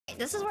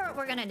this is what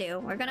we're gonna do.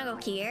 We're gonna go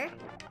here.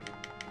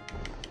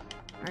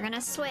 We're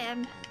gonna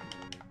swim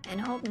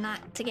and hope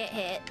not to get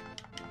hit.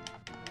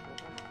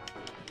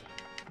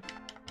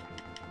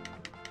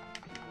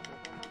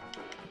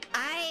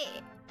 I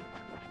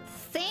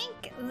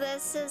think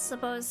this is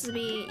supposed to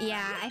be...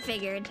 Yeah, I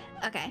figured.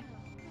 Okay.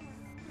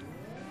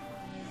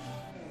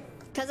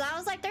 Because I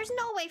was like, there's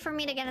no way for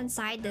me to get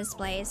inside this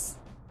place.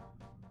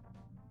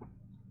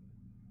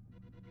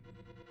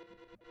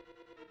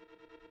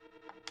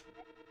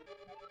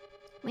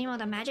 Meanwhile,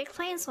 the magic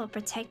planes will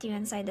protect you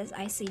inside this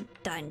icy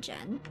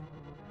dungeon.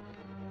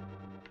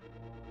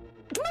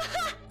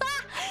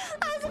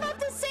 I was about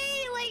to say,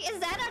 like, is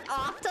that an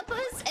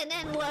octopus? And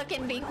then look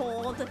and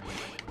behold,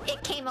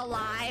 it came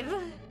alive.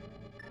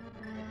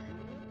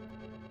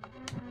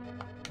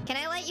 Can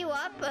I light you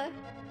up?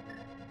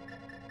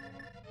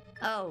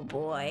 Oh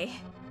boy.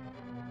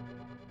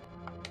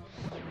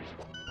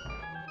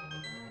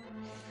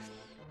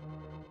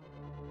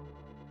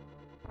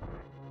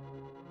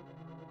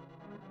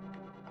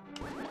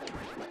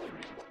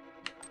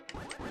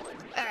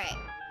 Alright.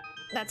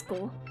 That's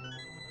cool.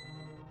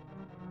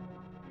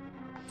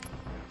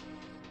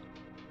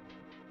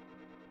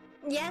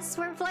 Yes,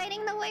 we're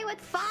lighting the way with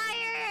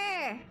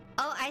fire!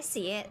 Oh, I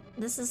see it.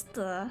 This is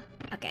the...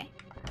 Okay.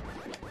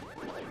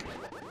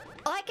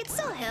 Oh, I could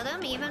still hit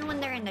them even when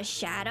they're in the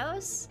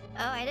shadows?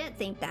 Oh, I didn't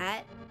think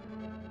that.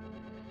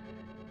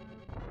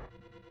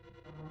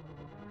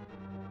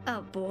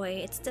 Oh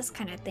boy, it's this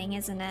kind of thing,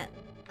 isn't it?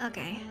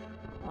 Okay.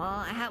 Well,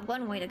 I have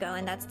one way to go,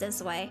 and that's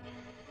this way.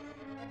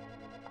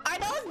 Are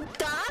those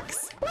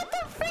ducks? What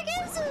the frick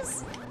is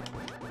this?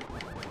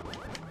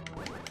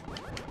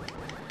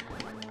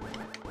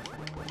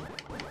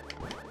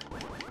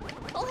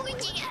 Oh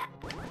yeah!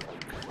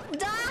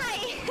 Die!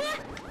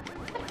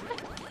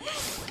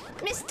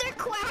 Mr.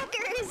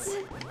 Quackers!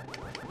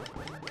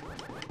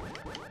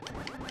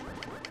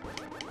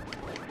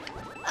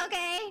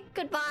 Okay,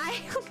 goodbye.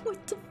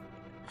 What the...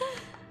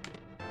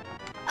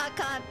 A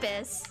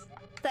compass.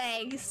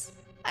 Thanks.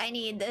 I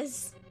need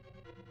this.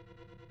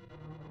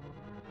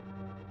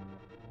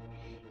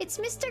 It's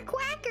Mr.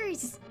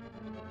 Quackers!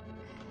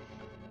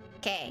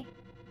 Okay.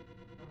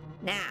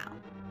 Now.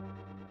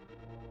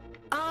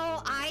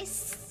 Oh,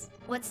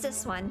 what's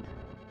this one?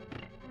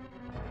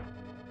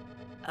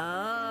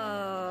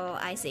 Oh,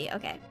 I see.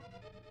 Okay.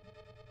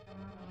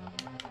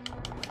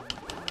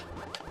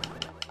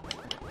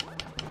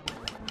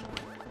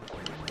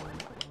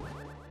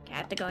 I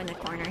have to go in the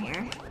corner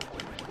here.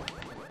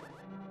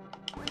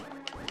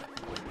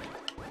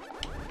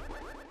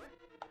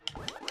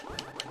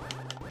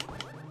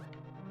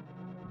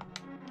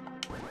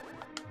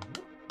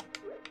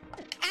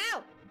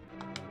 Ow!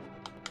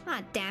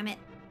 Ah, damn it.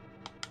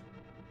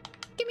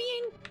 Get me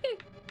in!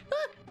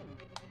 Ah!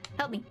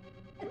 Help me.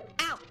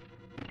 Ow!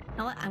 You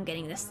know what? I'm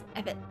getting this.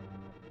 I bet.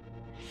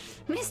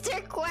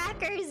 Mr.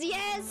 Quackers!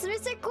 Yes!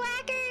 Mr.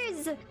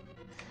 Quackers!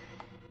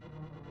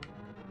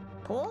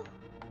 Pull?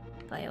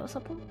 Do I also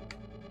pull?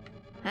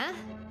 Huh?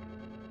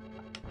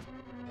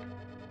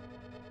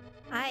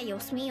 Ay,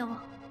 Dios mío.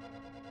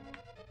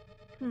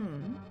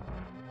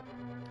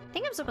 I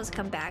think I'm supposed to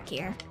come back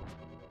here.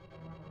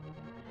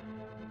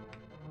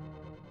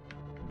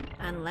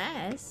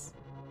 Unless...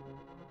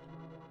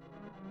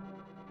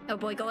 Oh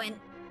boy, go in.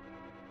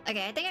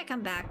 Okay, I think I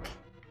come back.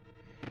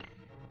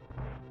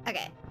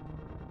 Okay.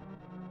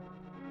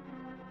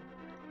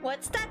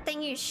 What's that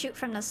thing you shoot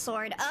from the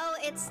sword? Oh,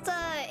 it's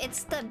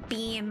the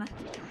beam.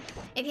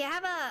 If you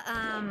have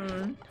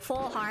a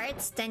full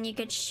hearts, then you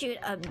could shoot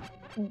a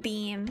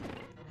beam.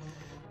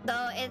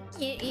 Though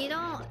you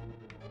don't...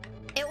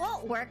 It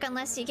won't work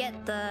unless you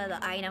get the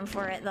item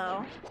for it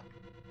though.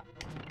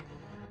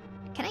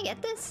 Can I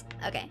get this?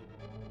 Okay.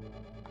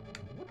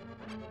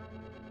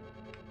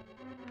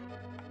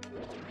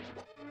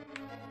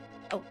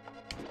 Oh.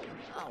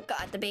 Oh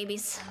god, the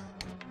babies.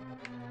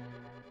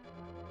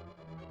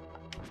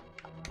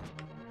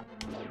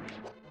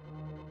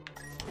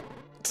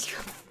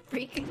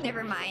 Freak,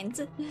 never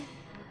mind.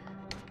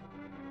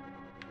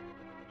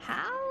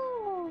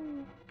 How?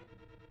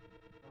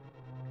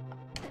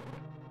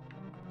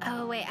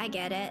 Oh wait, I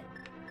get it.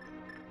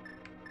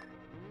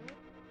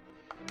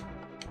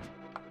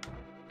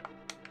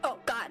 Oh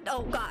god,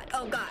 oh god,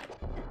 oh god.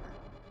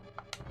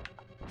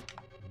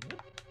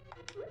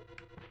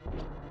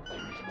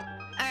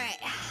 Alright,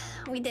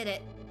 we did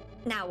it.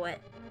 Now what?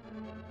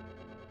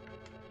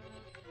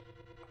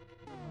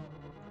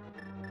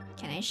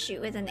 Can I shoot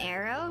with an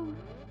arrow?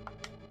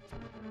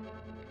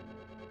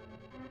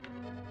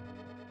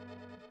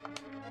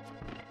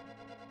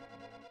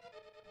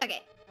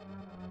 Okay.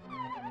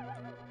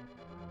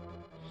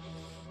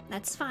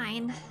 That's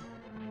fine.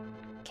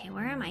 Okay,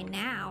 where am I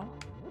now?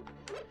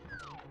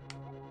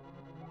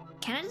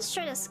 Can I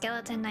destroy the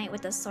skeleton knight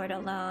with the sword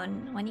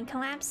alone? When he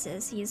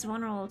collapses, he is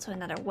vulnerable to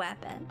another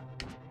weapon.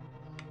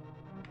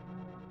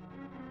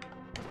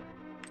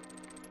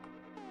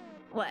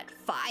 What,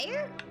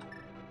 fire?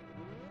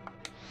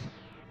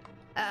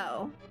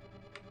 Oh.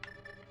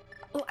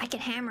 Oh, I can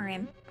hammer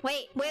him.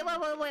 Wait,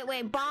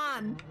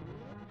 bomb!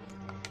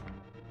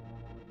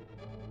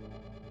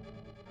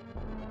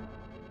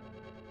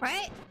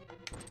 Right?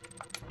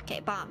 Okay,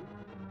 bomb.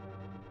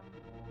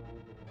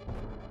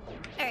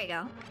 There you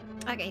go.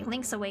 Okay,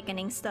 Link's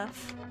Awakening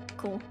stuff.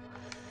 Cool.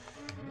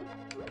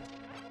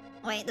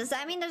 Wait, does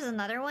that mean there's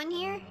another one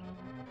here?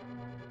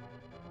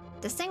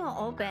 This thing will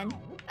open.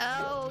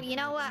 Oh, you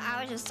know what?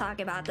 I was just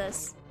talking about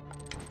this.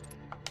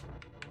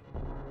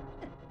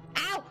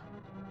 Ow!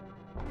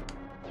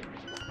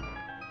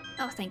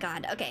 Oh, thank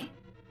God. Okay.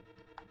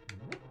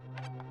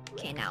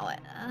 Okay, now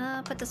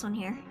what? Put this one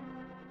here.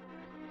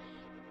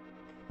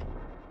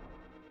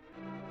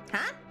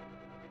 Huh?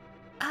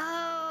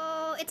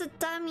 Oh, it's a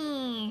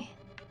dummy.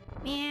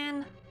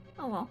 Man.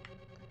 Oh well.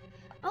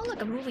 Oh,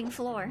 look, a moving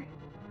floor.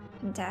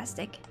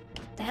 Fantastic.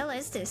 The hell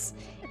is this?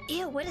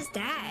 Ew, what is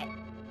that?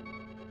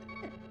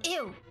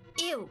 Ew.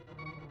 Ew.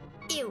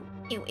 Ew.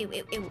 Ew, ew,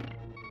 ew, ew.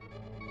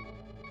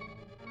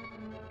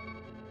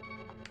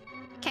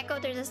 Can't go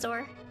through this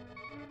door.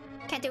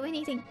 Can't do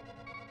anything.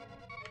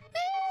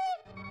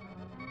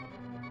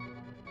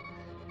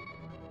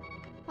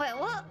 Wait,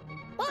 what?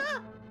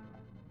 What?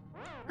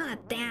 Ah,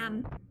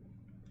 damn.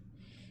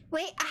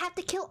 Wait, I have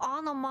to kill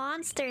all the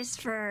monsters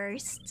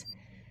first.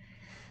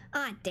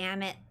 Ah,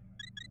 damn it.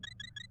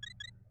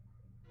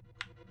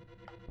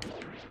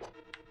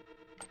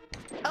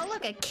 Oh,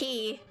 look, a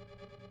key.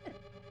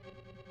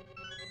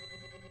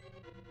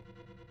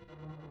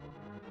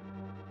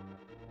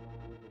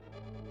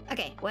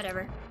 Okay,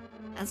 whatever.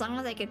 As long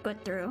as I could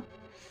get through.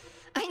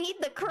 I need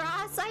the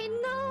cross, I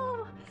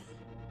know!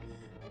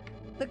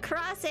 The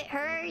cross, it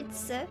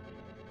hurts.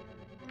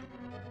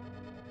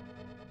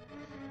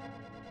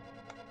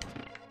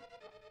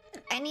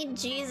 I need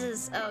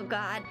Jesus. Oh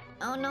God.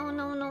 Oh no,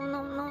 no, no,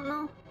 no, no,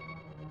 no.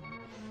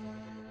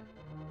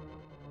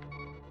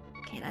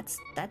 Okay, that's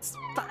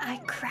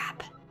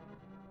crap.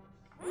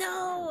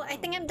 No, I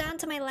think I'm down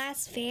to my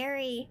last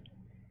fairy.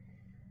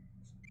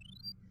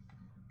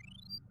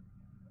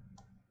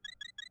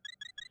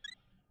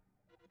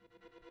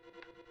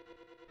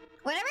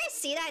 Whenever I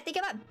see that, I think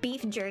about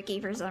beef jerky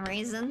for some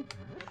reason.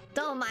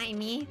 Don't mind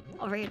me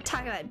over here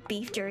talking about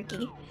beef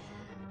jerky.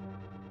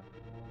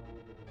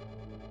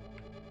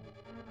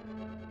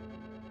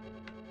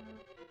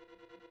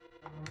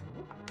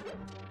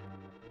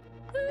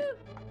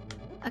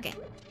 Okay.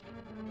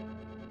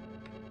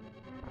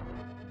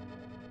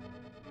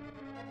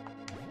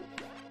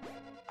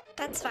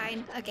 That's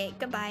fine. Okay,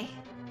 goodbye.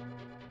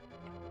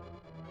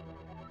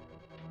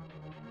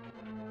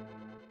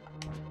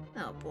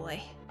 Oh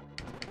boy.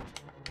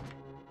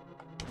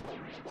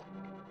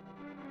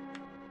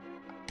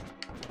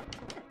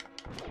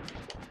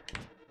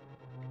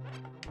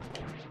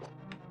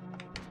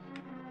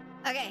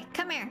 Okay,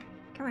 come here.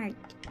 Come here,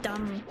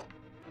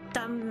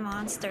 dumb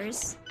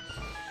monsters.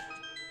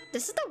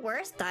 This is the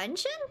worst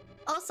dungeon?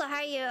 Also, how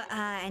are you,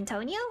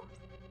 Antonio?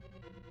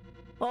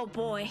 Oh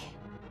boy.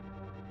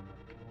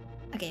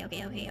 Okay,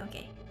 okay, okay,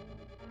 okay.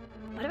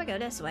 What if I go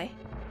this way?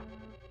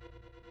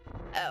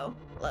 Oh,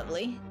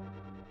 lovely.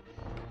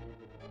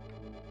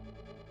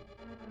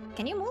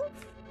 Can you move?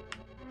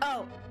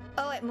 Oh,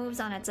 oh, it moves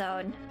on its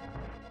own.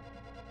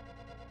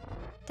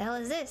 The hell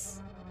is this?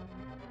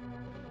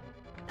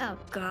 Oh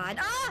God!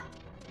 Ah!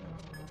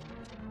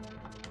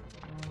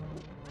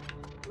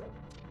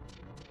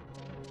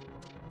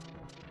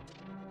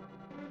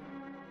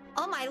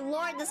 Oh my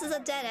lord, this is a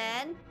dead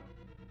end.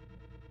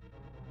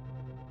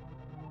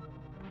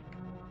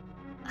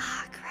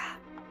 Ah, crap.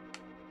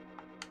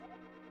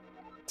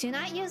 Do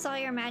not use all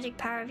your magic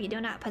power if you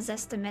do not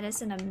possess the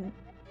medicine of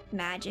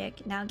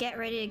magic. Now get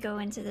ready to go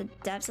into the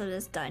depths of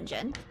this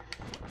dungeon.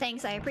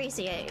 Thanks, I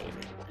appreciate it,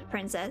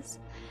 princess.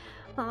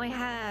 Well,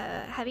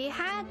 have you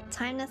had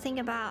time to think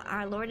about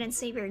our Lord and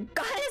Savior,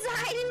 Goddess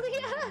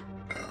Hydelia?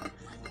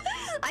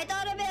 I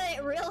thought about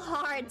it real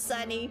hard,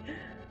 Sonny.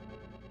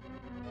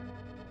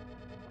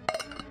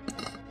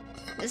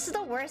 This is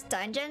the worst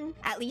dungeon?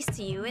 At least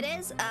to you it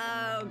is?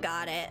 Oh,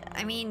 got it.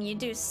 I mean, you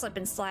do slip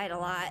and slide a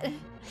lot.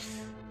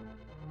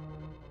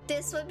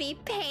 This would be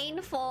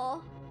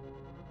painful.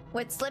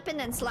 With slipping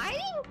and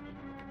sliding?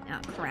 Oh,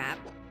 crap.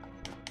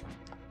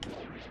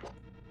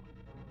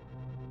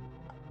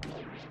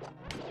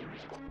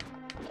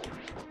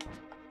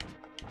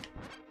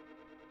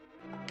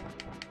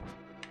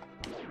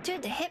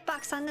 Dude, the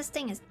hitbox on this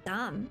thing is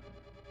dumb.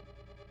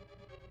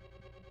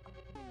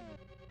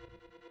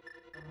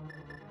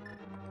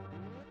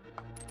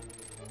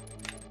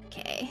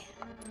 Okay.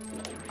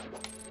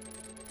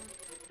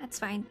 That's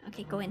fine.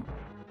 Okay, go in.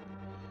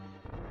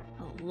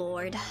 Oh,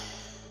 Lord.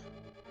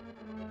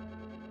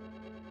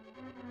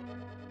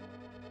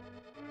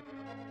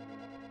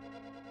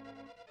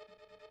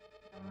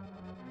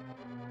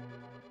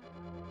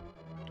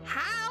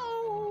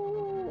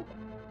 How?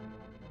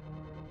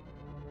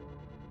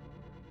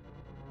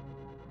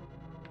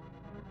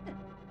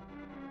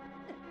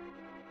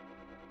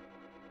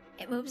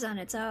 It moves on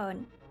its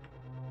own.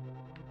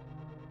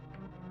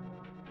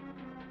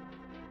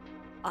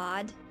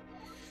 Odd.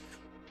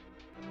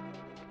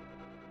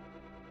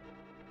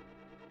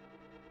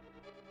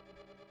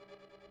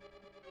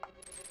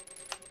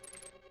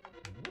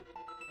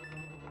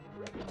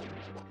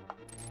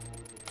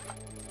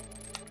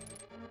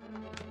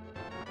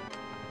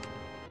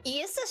 You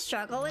used to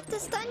struggle with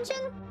this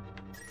dungeon?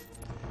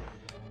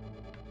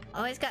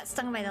 Always got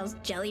stung by those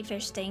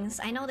jellyfish things.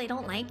 I know they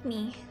don't like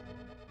me.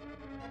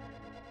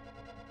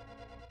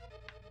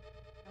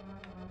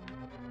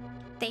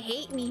 They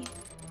hate me.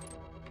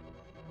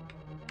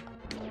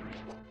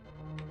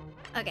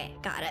 Okay,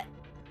 got it.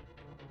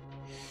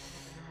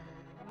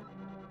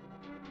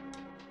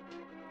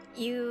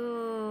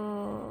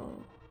 You...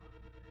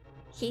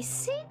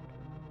 Hisi?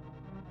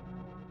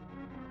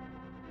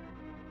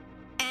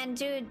 And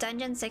do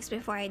Dungeon 6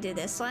 before I do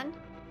this one?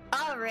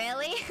 Oh,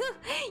 really?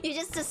 You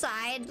just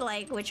decide,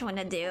 like, which one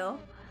to do?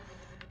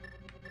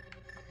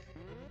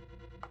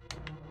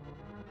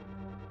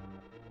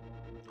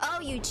 Oh,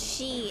 you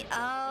cheat.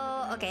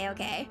 Oh, okay,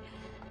 okay.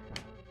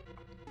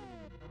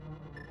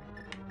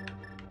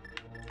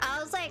 I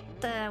was like,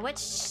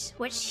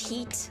 which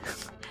heat?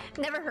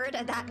 Never heard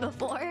of that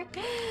before.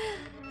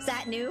 Is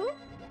that new?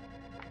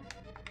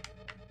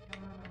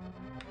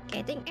 Okay,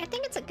 I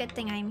think it's a good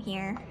thing I'm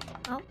here.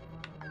 Oh.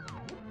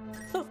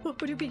 Oh, what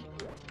do you mean?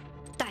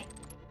 Die.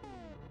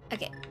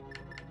 Okay.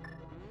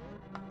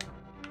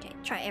 Okay,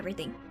 try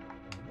everything.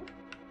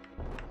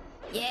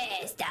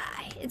 Yes,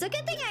 die. It's a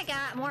good thing I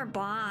got more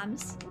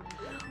bombs.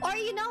 Or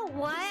you know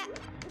what?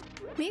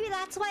 Maybe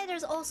that's why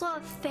there's also a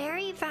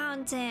fairy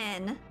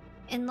fountain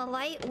in the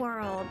light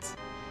world.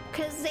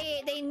 Cause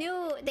they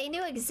knew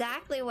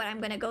exactly what I'm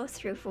gonna go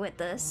through with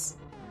this.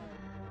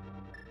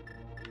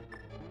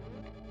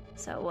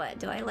 So what?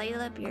 Do I light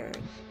up your...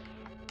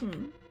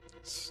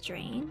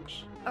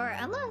 Strange. Or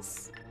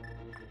unless...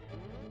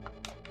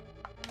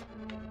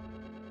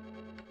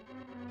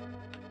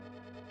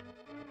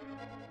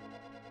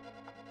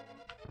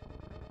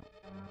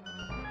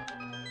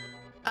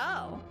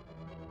 Oh. Oh,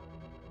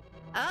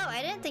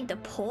 I didn't think to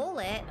pull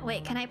it.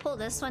 Wait, can I pull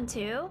this one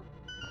too?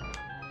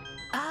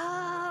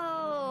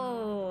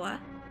 Oh.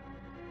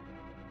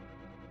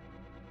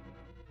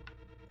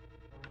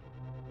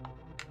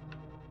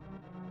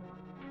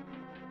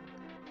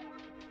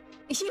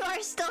 You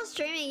are still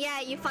streaming?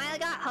 Yeah, you finally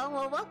got home.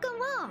 Well, welcome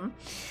home.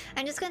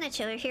 I'm just gonna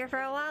chill here for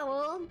a while.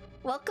 Well,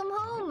 welcome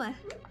home.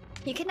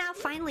 You can now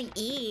finally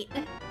eat.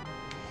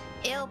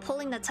 Ew,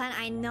 pulling the tongue.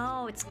 I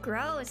know, it's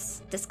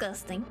gross.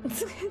 Disgusting.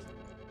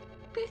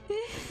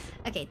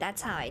 Okay,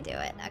 that's how I do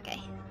it.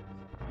 Okay.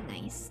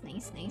 Nice,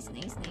 nice, nice,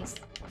 nice, nice.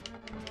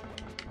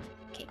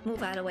 Okay,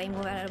 move out of the way,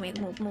 move out of the way.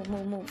 Move, move,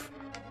 move, move.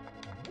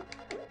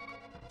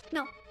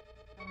 No.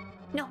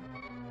 No.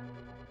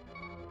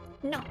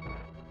 No.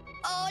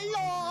 Oh,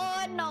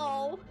 Lord,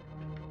 no.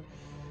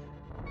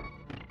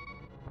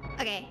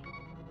 Okay.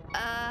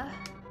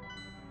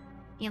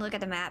 You look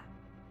at the map.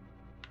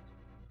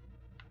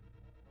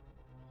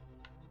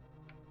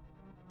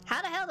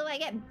 How the hell do I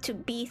get to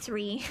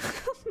B3?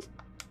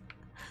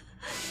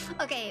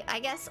 Okay, I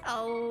guess...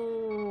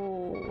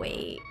 Oh,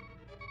 wait.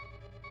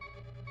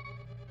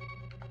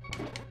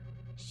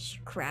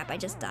 Crap, I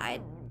just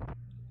died.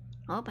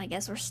 Oh, I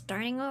guess we're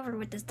starting over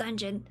with this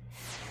dungeon.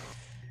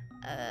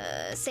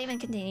 Save and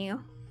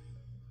continue.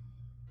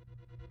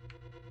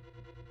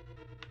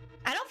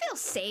 I don't feel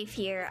safe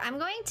here. I'm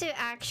going to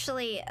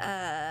actually,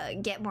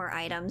 get more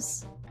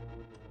items.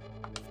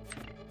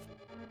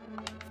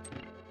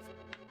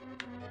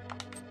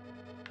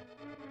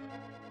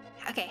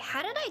 Okay,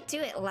 how did I do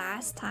it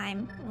last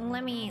time?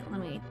 Let me,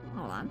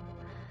 hold on.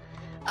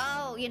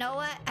 Oh, you know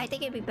what? I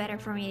think it'd be better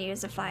for me to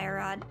use a fire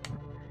rod.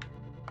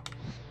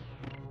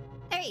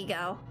 There you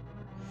go.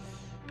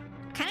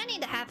 Kinda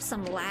need to have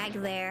some lag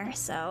there,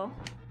 so...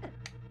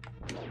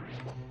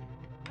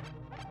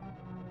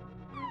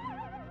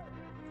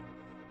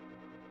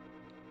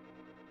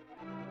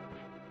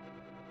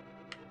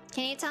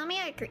 Can you tell me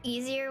an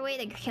easier way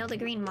to kill the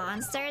green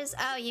monsters?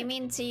 Oh, you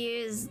mean to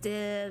use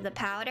the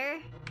powder?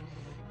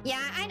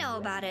 Yeah, I know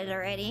about it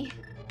already.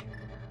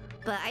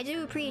 But I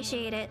do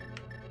appreciate it.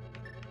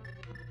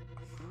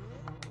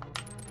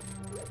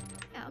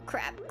 Oh,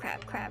 crap,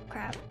 crap, crap,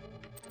 crap.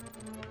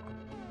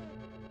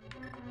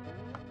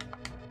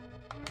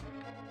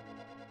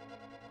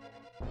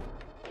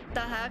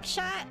 The hook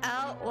shot?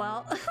 Oh,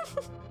 well.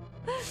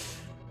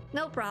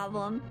 No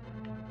problem.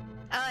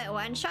 Oh, it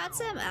one-shots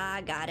him?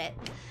 Ah, got it.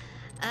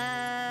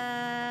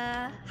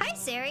 Hi,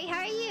 Sari.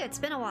 How are you? It's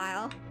been a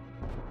while.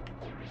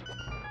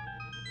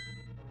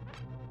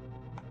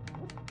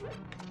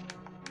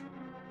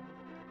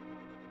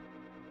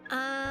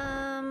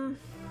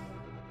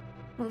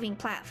 Moving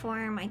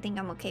platform. I think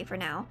I'm okay for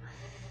now.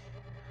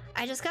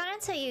 I just got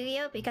into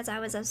Yu-Gi-Oh! Because I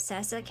was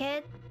obsessed as a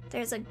kid.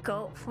 There's a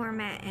GOAT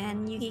format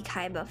and Yugi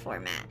Kaiba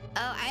format.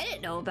 Oh, I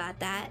didn't know about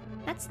that.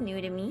 That's new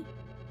to me.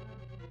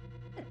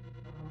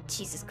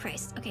 Jesus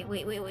Christ. Okay,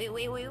 wait.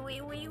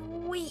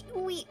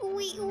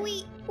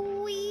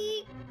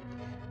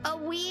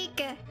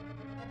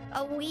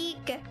 A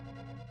week.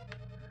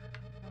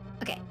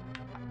 Okay.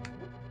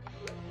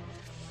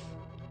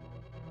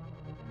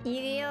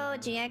 Yu-Gi-Oh!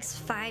 GX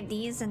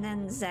 5Ds and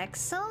then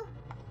Zexal?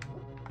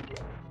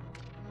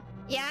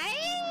 Yeah,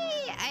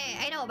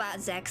 I know about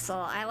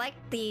Zexal. I like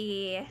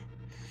the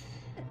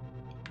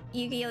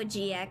Yu-Gi-Oh!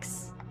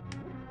 GX.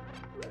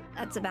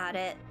 That's about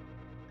it.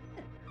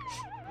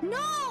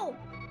 No!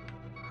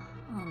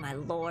 Oh my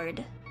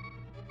lord.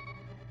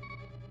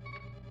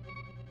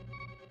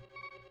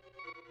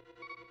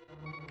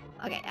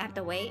 Okay, I have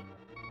to wait.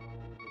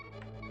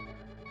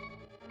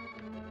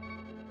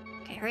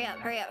 Okay, hurry up,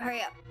 hurry up,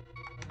 hurry up.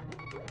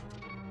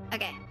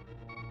 Okay.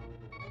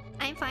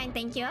 I'm fine,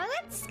 thank you. Oh,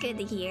 that's good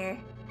to hear.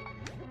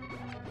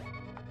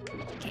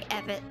 Okay,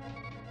 F it.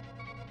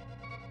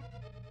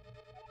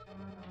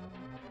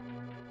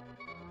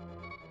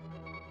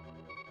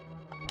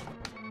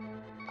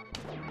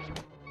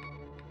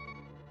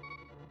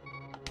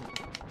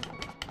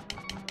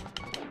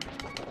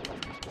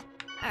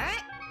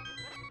 Alright.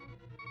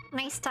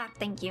 Nice talk,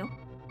 thank you.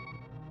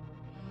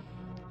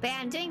 But yeah,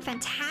 I'm doing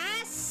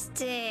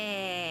fantastic.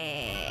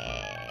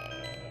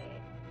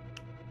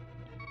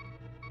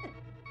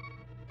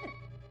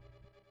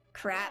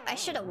 Crap, I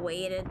should have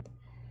waited.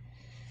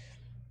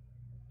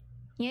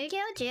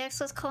 Yu-Gi-Oh! GX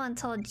was cool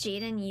until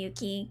Jade and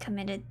Yuki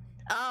committed...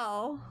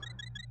 Oh.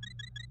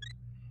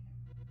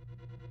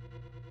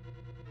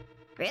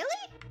 Really?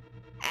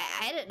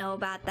 I didn't know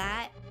about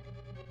that.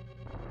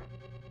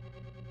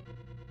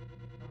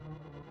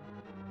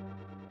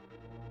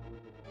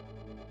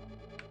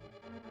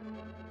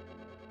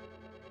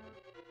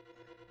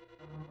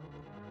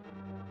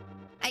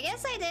 I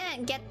guess I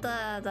didn't get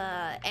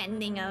the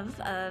ending of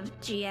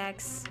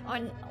GX.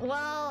 Or,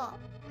 well,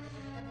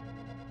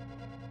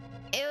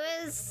 it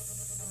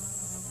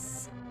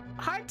was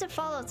hard to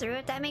follow through,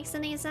 if that makes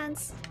any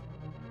sense.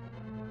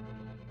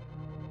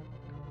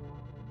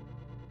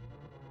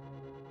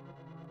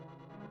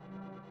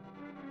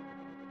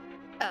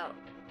 Oh.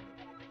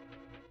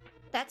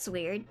 That's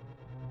weird.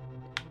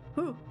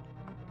 Whew.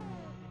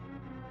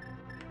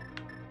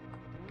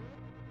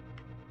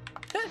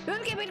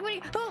 Okay,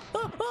 wait. Oh,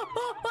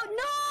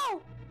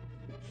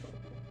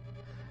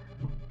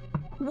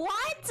 no!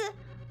 What?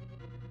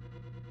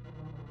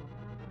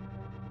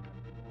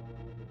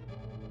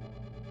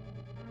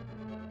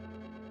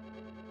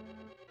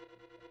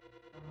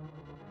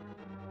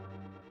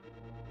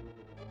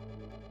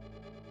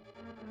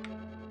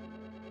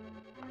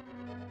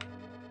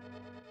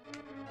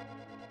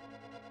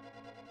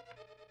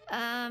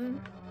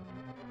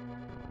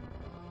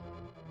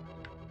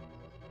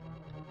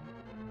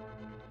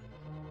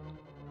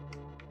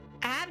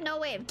 I have no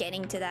way of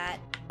getting to that.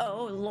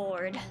 Oh,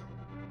 Lord.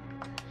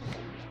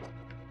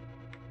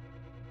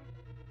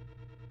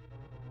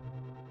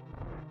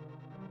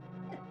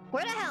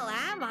 Where the hell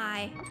am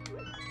I?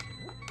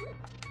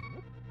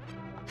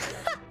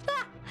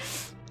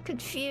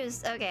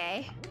 Confused.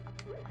 Okay.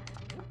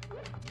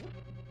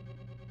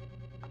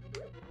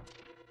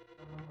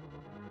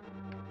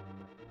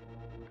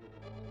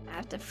 I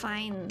have to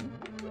find...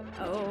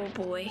 Oh,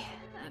 boy.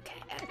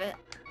 Okay, I have it.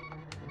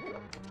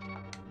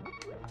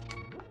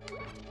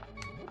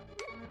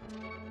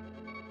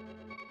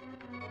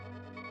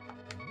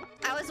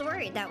 I was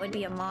worried that would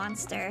be a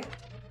monster.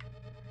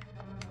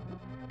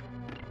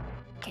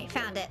 Okay,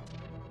 found it.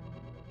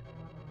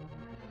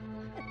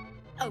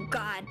 Oh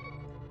god.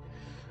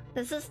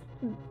 This is...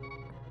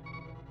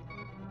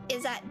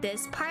 Is that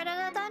this part of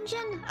the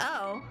dungeon?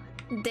 Oh.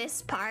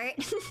 This part?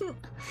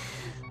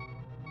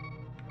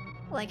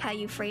 Like how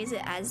you phrase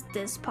it as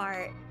this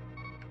part.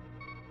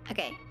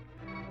 Okay.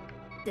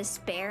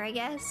 Despair, I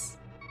guess?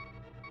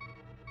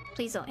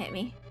 Please don't hit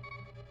me.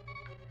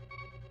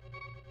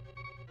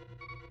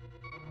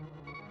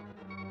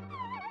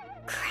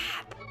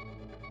 Crap.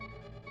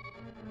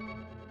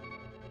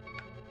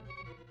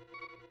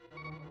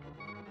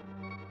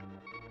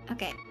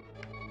 Okay.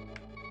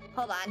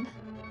 Hold on.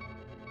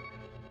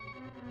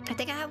 I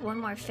think I have one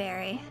more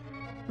fairy.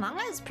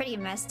 Manga is pretty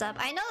messed up.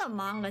 I know the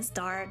manga's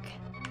dark.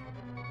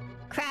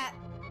 Crap.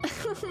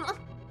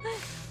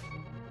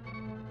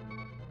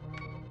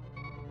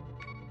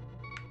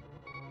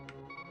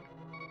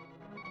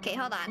 Okay,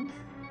 hold on.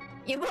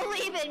 You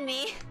believe in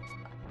me.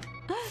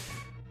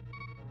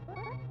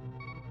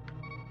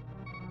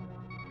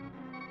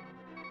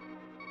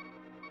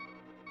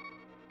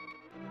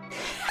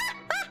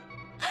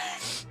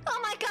 Oh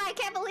my god, I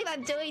can't believe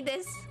I'm doing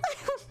this.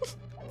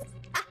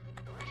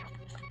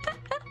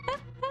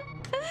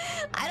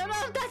 I don't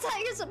know if that's how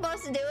you're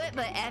supposed to do it,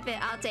 but F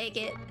it, I'll take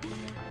it.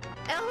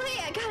 Oh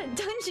wait, I got a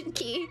dungeon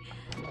key.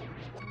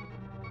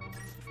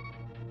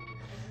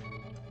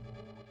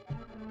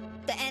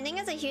 The ending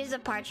is a huge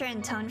departure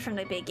in tone from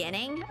the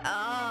beginning.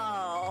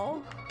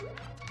 Oh.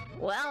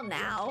 Well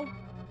now.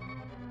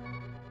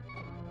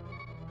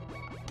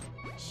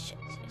 Shit,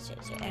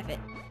 F it.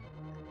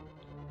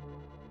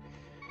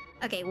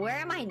 Okay, where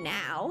am I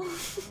now?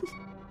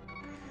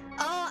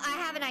 Oh, I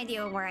have an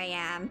idea of where I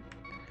am.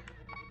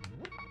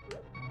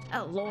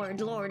 Oh, Lord,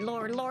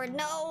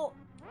 no!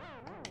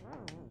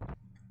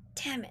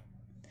 Damn it.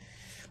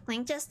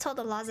 Link just told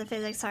the laws of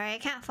physics, sorry, I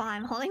can't fall,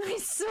 I'm holding my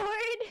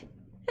sword.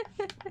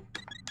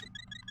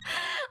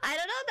 I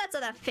don't know if that's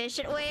an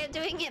efficient way of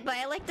doing it, but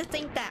I like to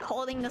think that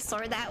holding the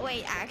sword that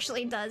way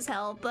actually does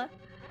help.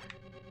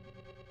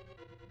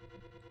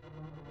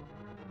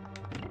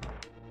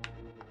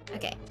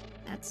 Okay,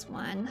 that's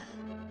one.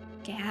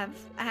 Okay,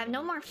 I have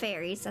no more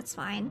fairies, that's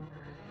fine.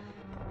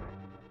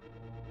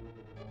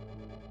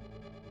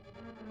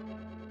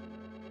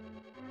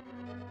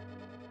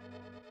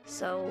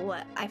 So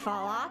what, I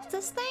fall off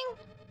this thing?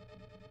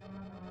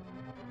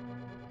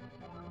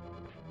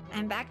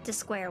 I'm back to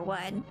square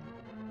one.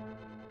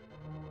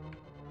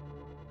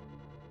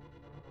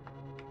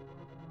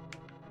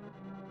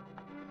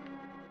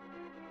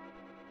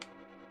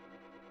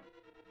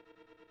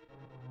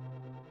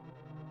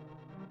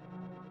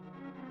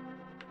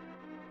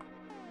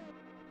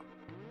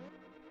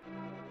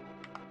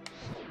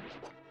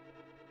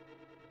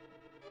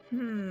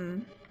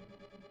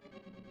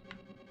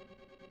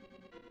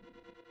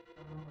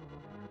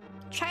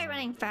 Try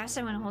running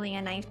faster when holding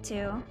a knife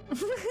too.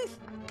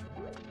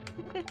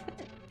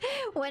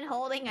 When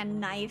holding a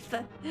knife.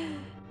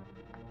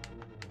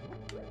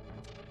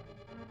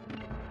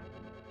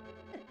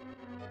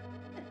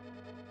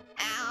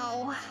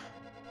 Ow.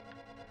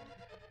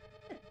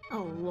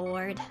 Oh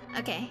lord.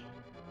 Okay.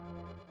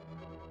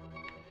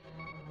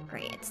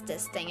 Great, it's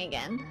this thing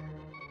again.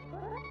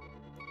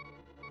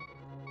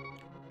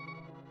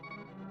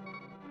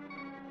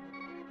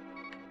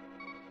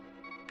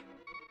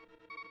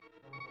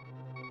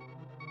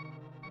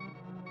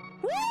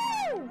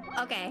 Woo!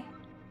 Okay.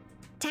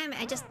 Damn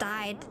it, I just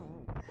died.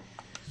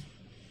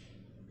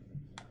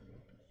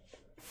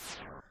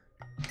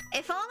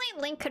 If only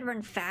Link could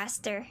run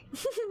faster.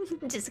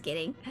 Just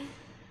kidding.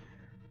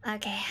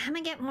 Okay, I'm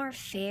gonna get more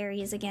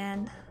fairies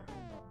again.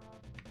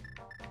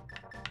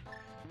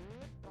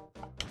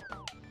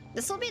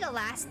 This will be the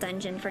last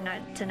dungeon for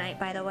tonight,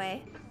 by the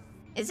way.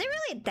 Is it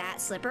really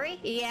that slippery?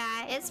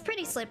 Yeah, it's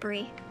pretty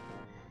slippery.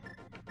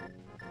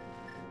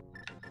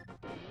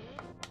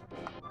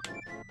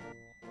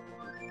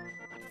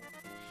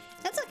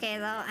 That's okay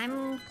though,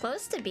 I'm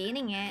close to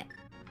beating it.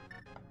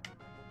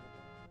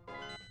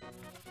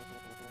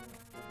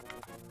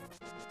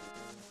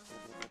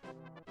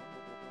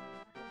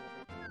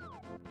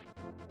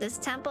 This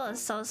temple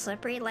is so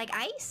slippery, like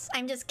ice?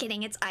 I'm just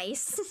kidding, it's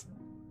ice.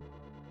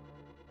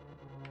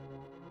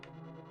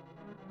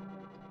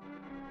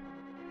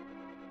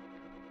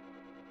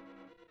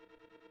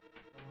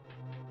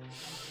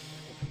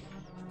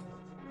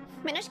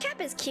 Minish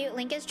Cap is cute.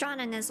 Link is drawn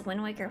in his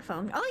Wind Waker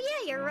form.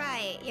 Oh yeah, you're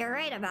right. You're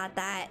right about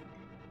that.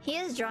 He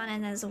is drawn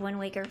in his Wind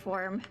Waker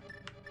form.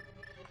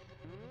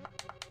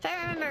 If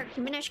I remember,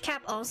 Minish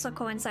Cap also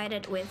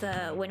coincided with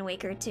Wind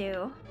Waker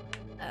too.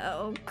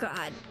 Oh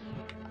god.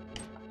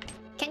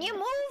 Can you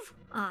move?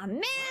 Aw,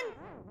 man!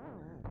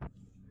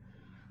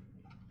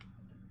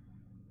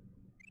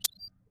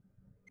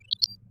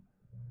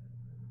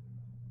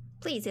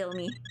 Please heal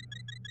me.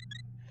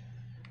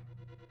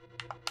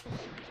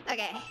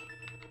 Okay.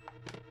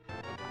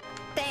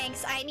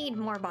 Thanks, I need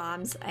more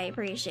bombs. I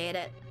appreciate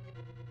it.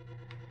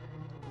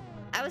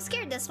 I was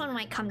scared this one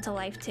might come to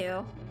life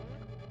too.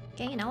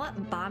 Okay, you know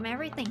what? Bomb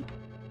everything.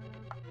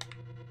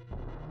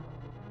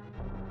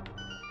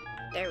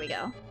 There we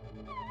go.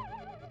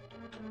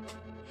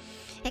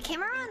 It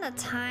came around the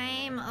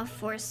time of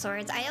Four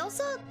Swords. I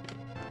also...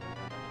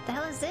 The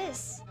hell is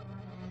this?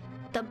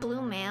 The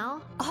blue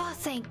mail? Oh,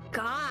 thank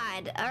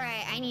God.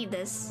 Alright, I need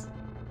this.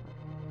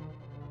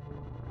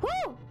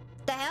 Woo!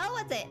 The hell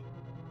with it.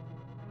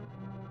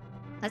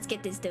 Let's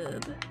get this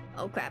dub.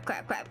 Oh crap,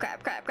 crap, crap,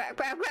 crap, crap, crap,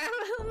 crap,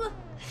 crap.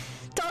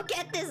 Don't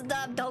get this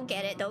dub. Don't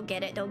get it, don't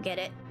get it, don't get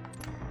it.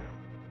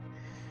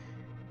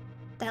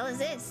 The hell is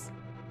this?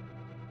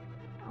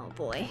 Oh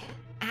boy.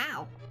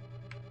 Ow.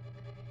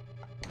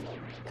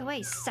 Go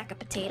away, sack of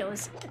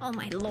potatoes. Oh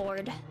my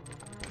lord.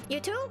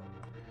 You too?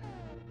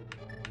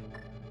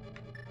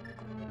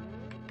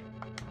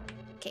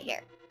 Okay,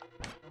 here.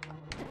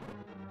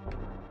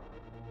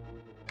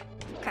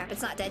 Crap,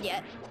 it's not dead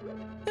yet.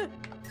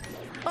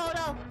 Oh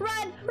no!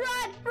 Run!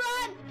 Run!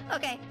 Run!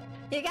 Okay.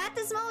 You got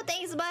this, Mo?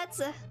 Thanks,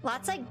 butts.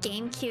 Lots of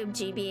GameCube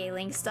GBA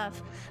Link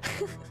stuff.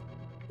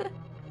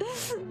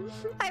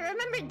 I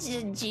remember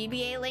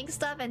GBA Link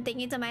stuff and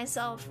thinking to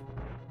myself,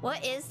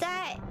 what is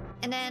that?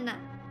 And then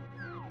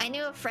I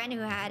knew a friend who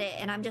had it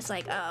and I'm just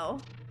like, oh.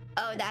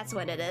 Oh, that's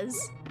what it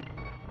is.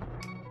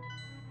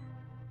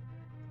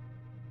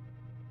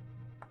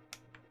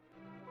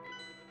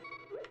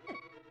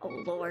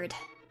 Oh, Lord.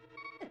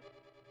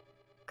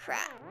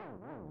 Crap.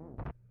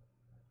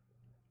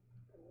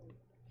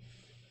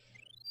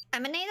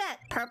 I'm gonna name that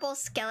Purple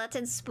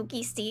Skeleton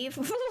Spooky Steve.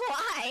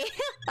 Why?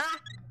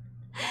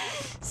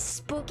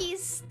 Spooky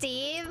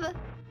Steve?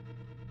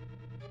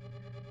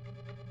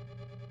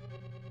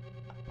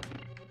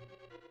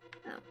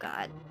 Oh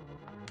god.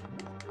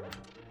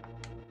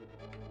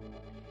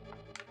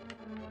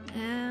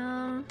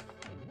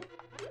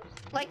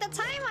 Like the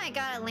time I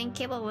got a link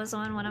cable was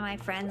when one of my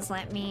friends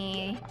lent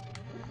me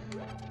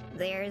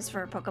theirs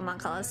for Pokemon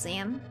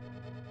Coliseum.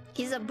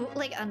 He's a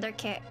bootleg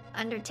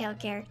Undertale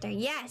character.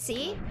 Yeah,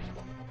 see?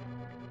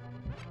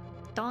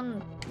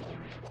 Don't...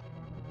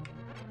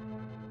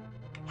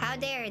 How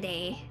dare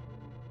they?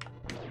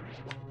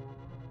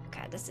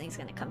 God, this thing's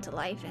gonna come to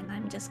life and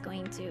I'm just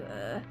going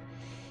to,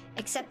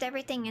 accept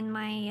everything in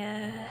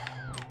my,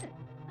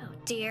 Oh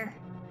dear.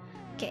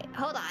 Okay,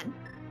 hold on.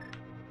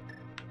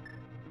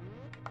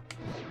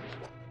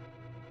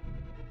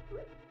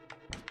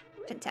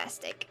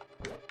 Fantastic.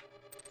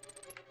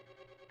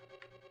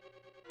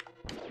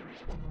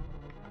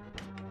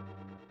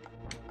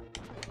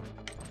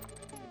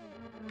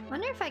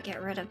 Wonder if I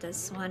get rid of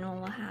this one, what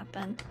will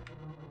happen?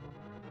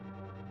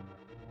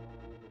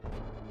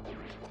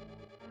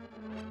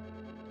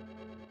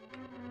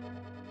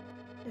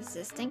 Does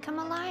this thing come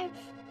alive?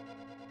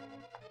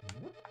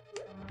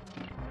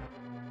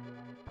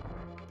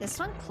 This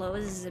one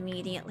closes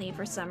immediately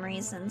for some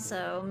reason,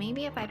 so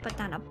maybe if I put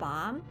down a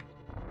bomb?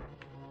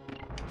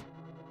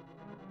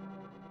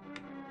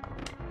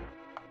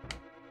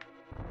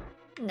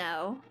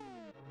 No.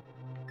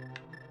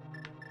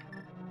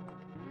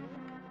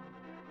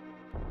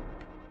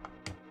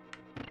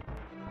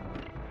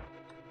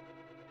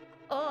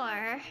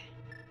 Or...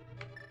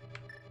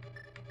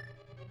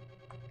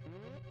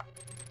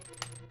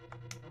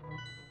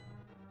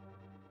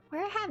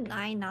 where have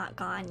I not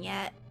gone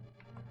yet?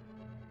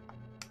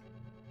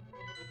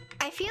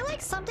 I feel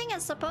like something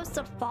is supposed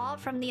to fall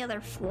from the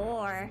other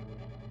floor.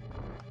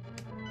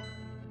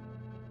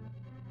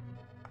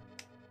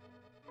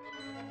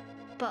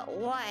 But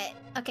what?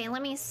 Okay,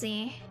 let me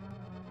see.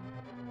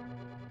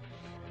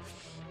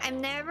 I've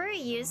never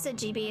used a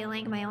GBA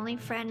link. My only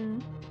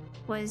friend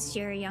was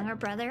your younger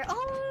brother.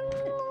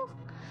 Oh!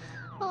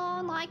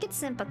 Oh, no, I could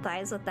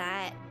sympathize with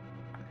that.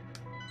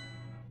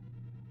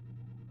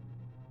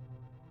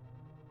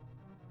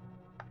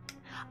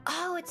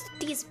 Oh, it's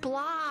these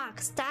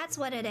blocks. That's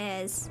what it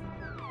is.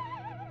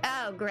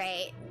 Oh,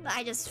 great.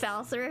 I just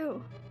fell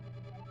through.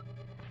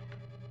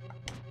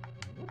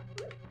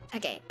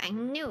 Okay, I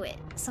knew it.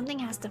 Something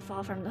has to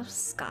fall from the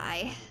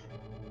sky.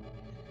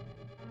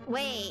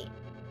 Wait.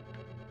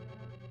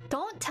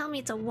 Don't tell me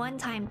it's a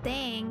one-time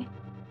thing.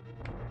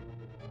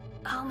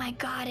 Oh my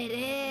god, it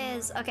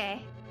is.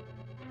 Okay.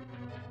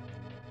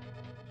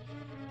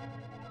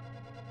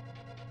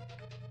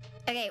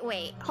 Okay,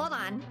 wait. Hold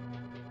on.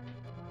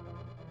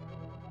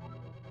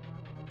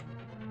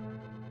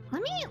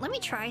 Let me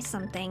try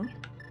something.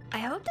 I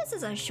hope this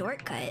is a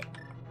shortcut.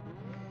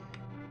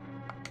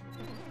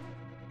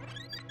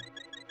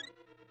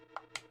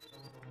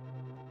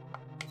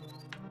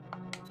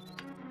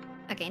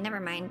 Okay, never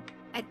mind.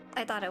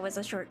 I thought it was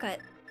a shortcut.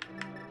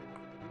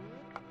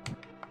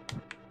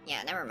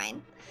 Yeah, never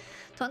mind.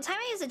 The one time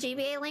I used a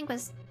GBA link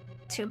was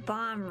to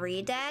bomb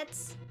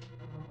Redeads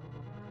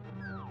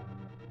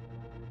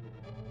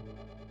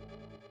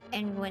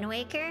and Wind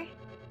Waker.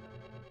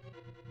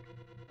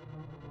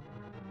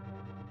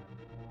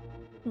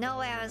 No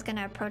way I was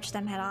gonna approach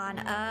them head on.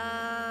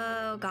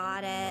 Oh,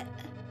 got it.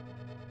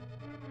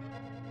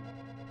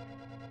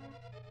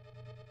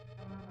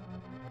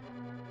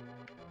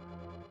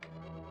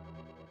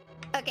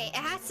 Okay, it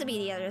has to be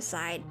the other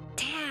side.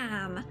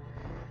 Damn.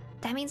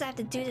 That means I have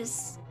to do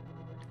this...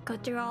 go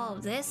through all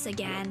of this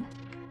again.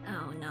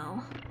 Oh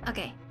no.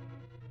 Okay.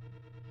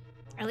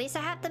 At least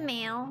I have the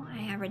mail. I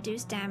have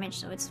reduced damage,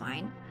 so it's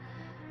fine.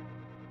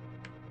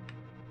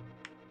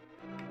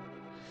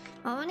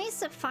 One needs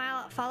to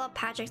follow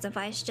Patrick's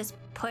advice. Just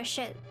push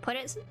it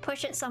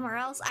somewhere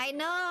else. I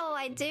know,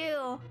 I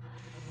do.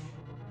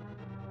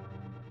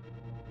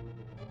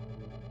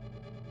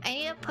 I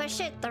need to push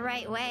it the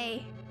right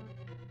way.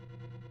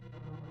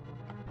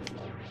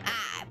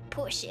 Ah,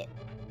 push it.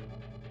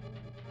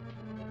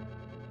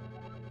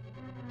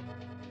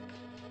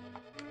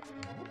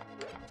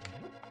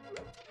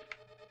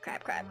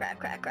 Crap.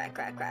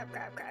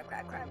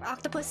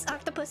 Octopus.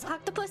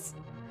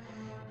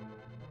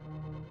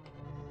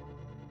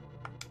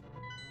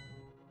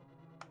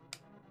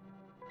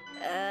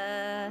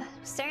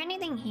 Is there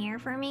anything here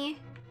for me?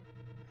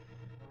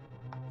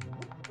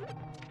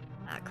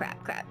 Ah, crap.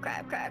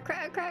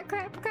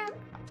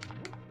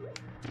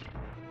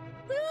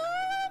 Woo!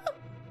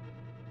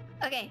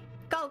 Okay,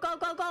 go.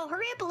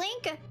 Hurry up,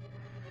 Link.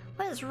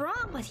 What is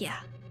wrong with ya?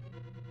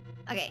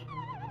 Okay.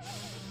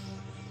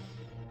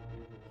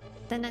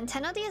 The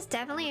Nintendo DS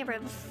definitely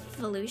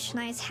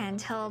revolutionized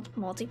handheld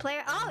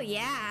multiplayer. Oh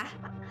yeah.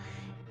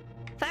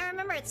 If I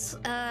remember, it's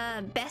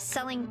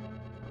best-selling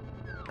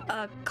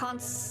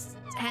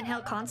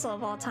handheld console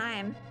of all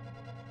time.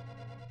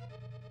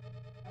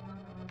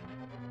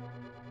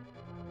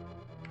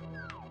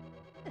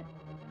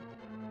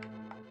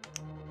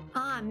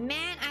 Aw,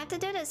 man, I have to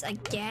do this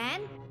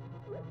again?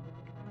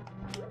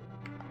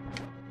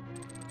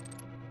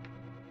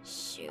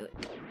 Shoot.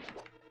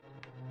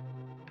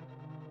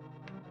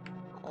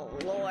 Oh,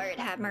 Lord,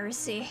 have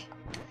mercy.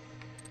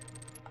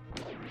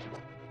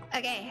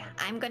 Okay,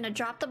 I'm gonna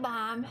drop the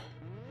bomb.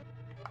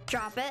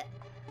 Drop it.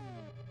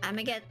 I'm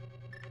gonna get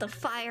the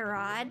fire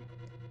rod.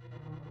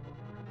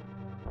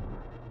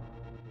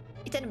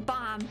 It didn't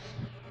bomb.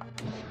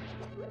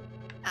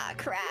 Ah,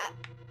 crap.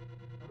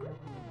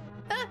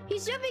 Ah,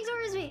 he's jumping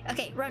towards me.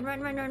 Okay, run. Run.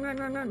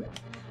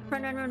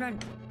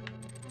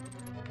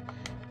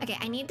 Okay,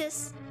 I need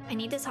this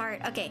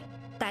heart. Okay,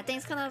 that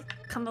thing's gonna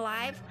come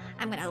alive.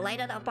 I'm gonna light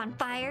it up on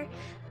fire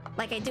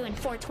like I do in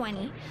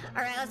 420.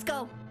 Alright, let's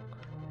go.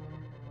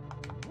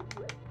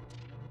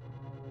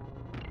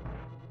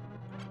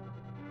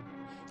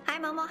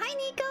 Momo. Hi,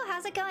 Nico.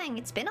 How's it going?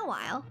 It's been a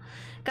while.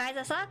 Guys,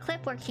 I saw a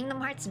clip where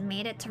Kingdom Hearts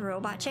made it to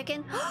Robot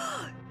Chicken.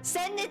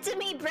 Send it to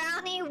me,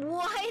 Brownie.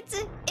 What?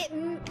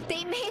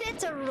 They made it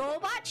to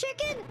Robot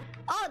Chicken?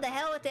 Oh, the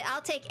hell with it.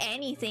 I'll take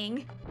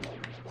anything.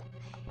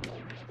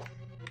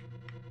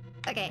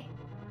 Okay.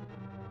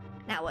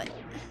 Now what?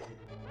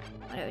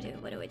 What do we do?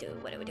 What do we do?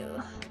 What do we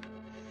do?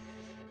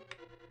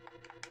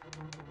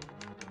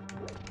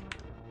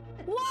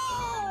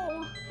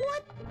 Whoa!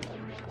 What?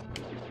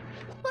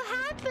 What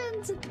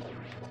happened?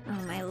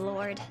 Oh my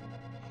lord.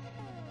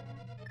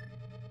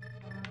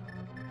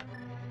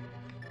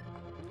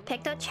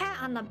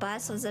 PictoChat on the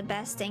bus was the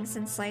best thing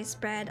since sliced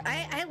bread.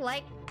 I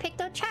like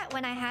PictoChat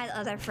when I had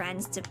other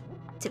friends to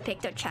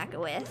PictoChat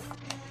with.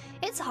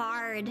 It's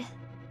hard.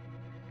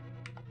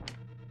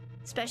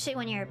 Especially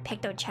when you're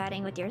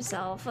PictoChatting with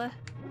yourself. Okay,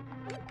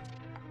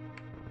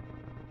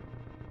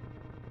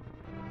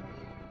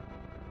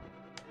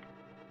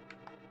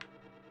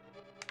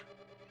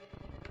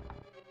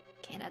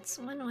 that's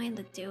one way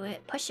to do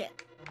it. Push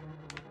it.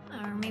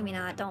 Or maybe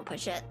not, don't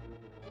push it.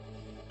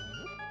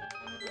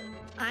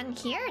 On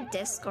here,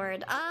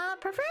 Discord.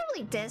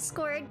 Preferably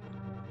Discord.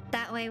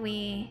 That way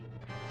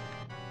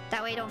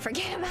don't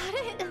forget about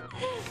it.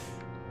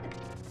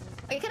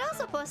 Or you can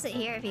also post it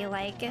here if you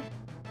like.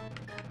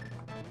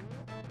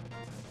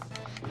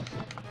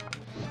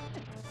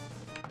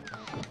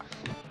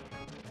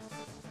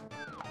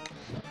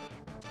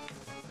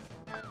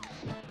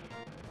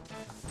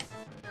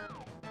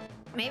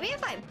 Maybe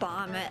if I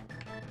bomb it.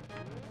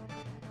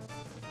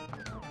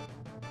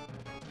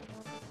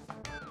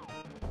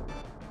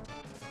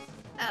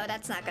 Oh,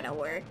 that's not gonna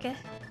work. Okay,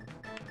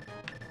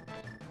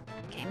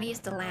 I'm gonna use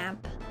the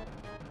lamp.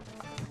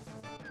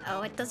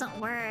 Oh, it doesn't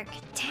work.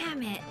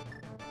 Damn it.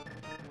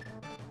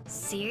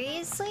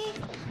 Seriously?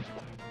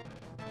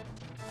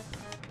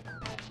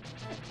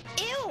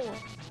 Ew!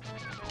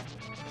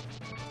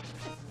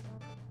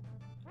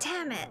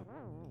 Damn it.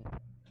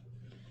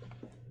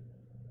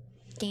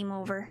 Game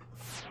over.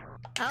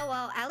 Oh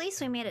well, at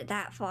least we made it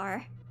that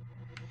far.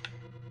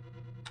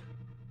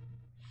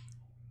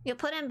 You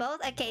put in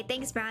both? Okay,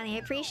 thanks Brownie, I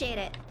appreciate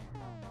it.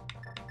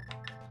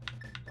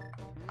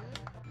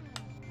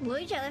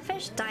 Blue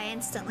jellyfish die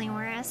instantly,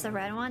 whereas the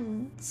red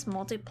ones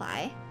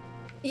multiply.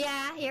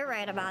 Yeah, you're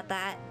right about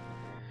that.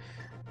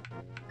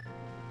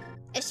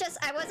 It's just,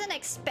 I wasn't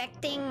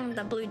expecting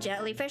the blue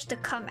jellyfish to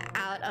come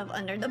out of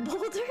under the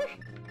boulder.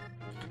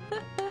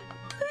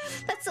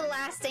 That's the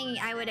last thing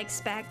I would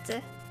expect.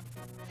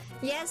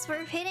 Yes,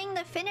 we're hitting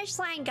the finish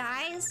line,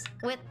 guys,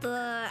 with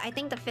the, I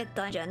think the 5th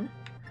dungeon.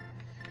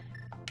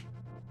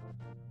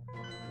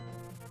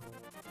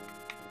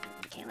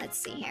 Okay, let's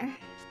see here.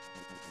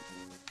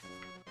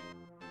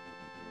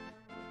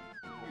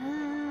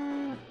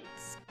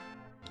 Let's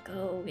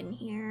go in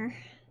here.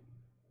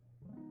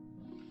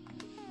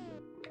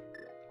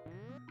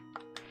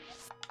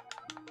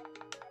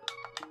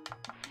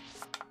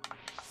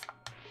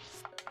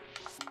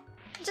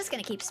 I'm just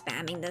gonna keep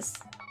spamming this.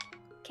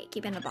 Okay,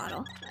 keep in the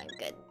bottle. I'm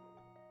good.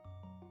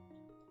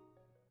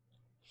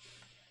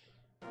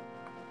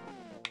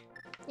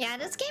 Yeah,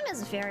 this game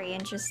is very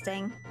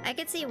interesting. I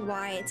could see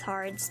why it's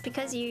hard. It's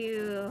because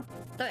the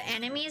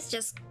enemies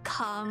just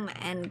come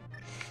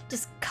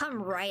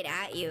right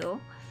at you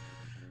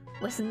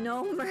with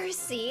no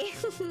mercy.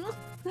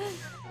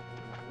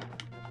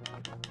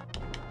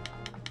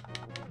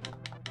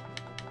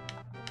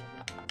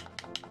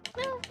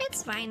 No,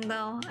 it's fine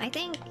though. I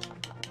think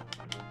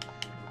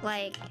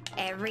like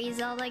every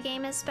Zelda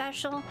game is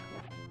special.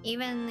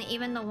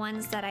 Even the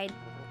ones that I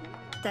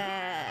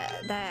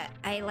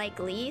like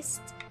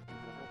least.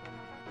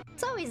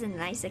 It's always a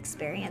nice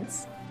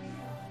experience.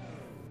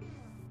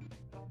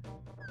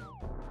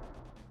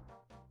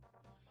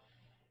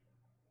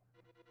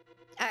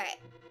 Alright.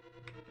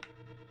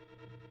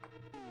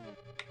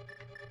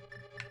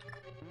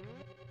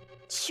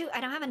 Shoot,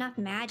 I don't have enough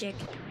magic.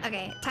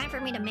 Okay, time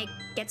for me to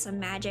get some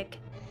magic.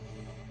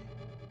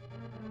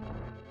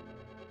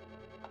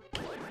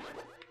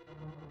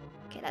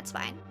 Okay, that's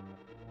fine.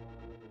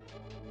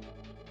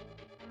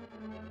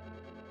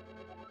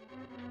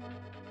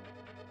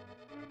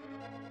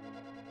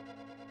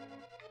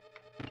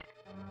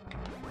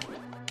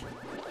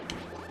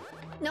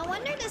 No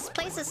wonder this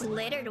place is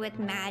littered with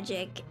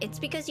magic. It's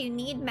because you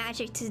need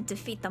magic to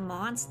defeat the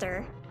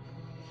monster.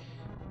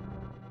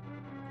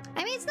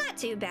 I mean, it's not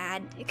too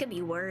bad. It could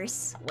be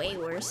worse. Way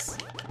worse.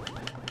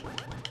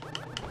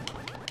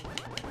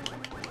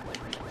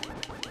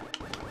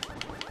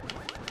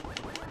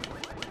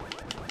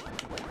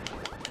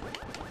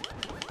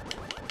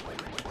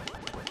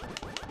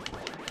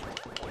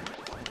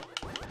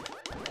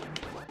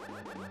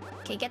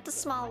 Okay, get the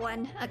small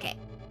one. Okay.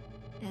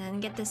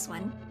 And get this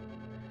one.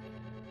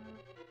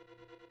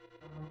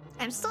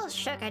 I'm still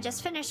shook. I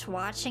just finished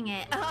watching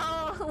it.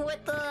 Oh,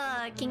 with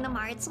the Kingdom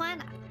Hearts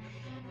one?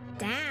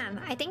 Damn,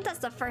 I think that's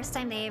the first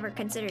time they ever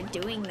considered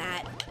doing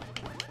that.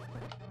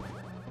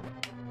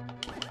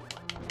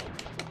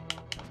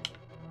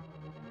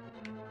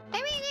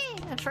 I mean, hey,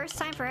 the first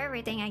time for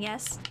everything, I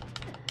guess.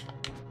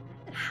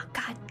 Oh,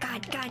 God,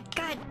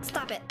 God,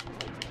 stop it.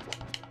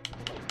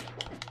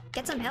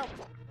 Get some help.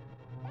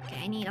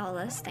 Okay, I need all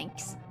this,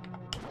 thanks.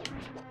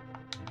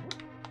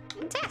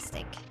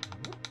 Fantastic.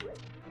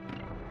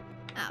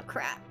 Oh,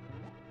 crap.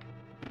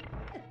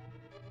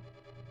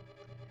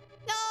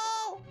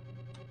 No!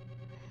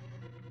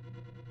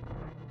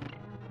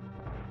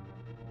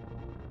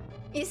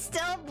 You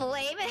still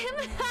blame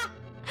him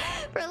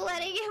for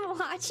letting him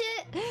watch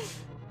it?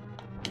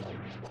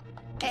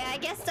 Hey, I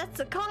guess that's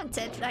the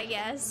content, I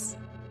guess.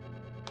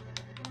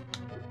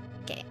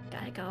 Okay,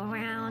 gotta go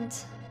around.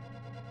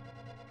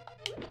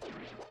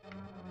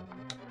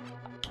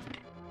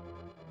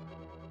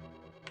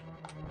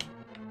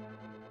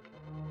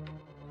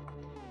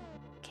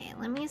 Okay,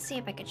 let me see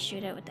if I could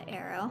shoot it with the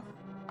arrow.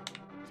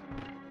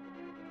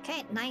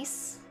 Okay,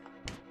 nice.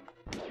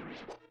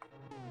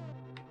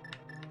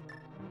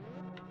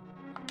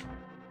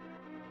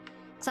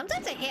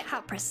 Sometimes I hate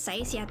how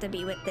precise you have to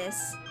be with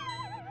this.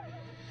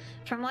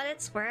 From what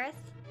it's worth,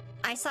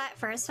 I saw it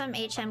first from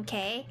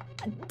HMK.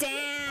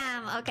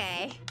 Damn,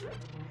 okay.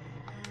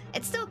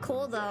 It's still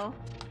cool though.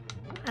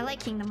 I like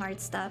Kingdom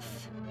Hearts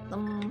stuff. The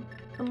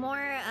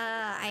more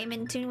I'm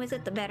in tune with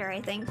it, the better,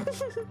 I think.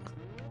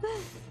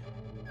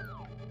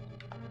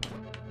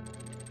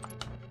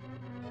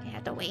 You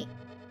have to wait.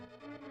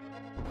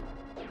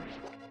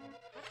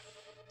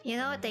 You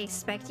know what they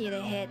expect you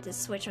to hit to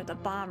switch with the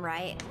bomb,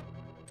 right?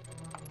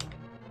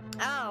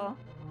 Oh.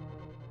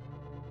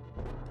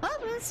 Oh,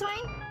 that's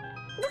fine.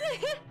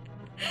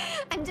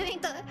 I'm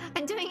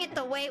doing it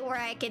the way where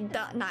I can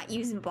not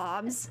use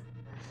bombs.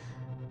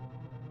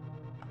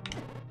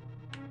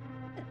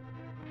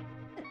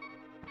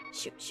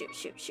 Shoot.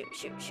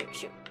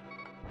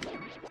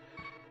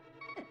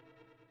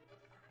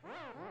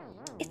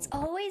 It's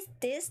always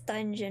this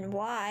dungeon,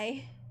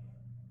 why?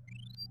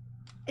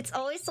 It's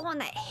always the one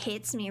that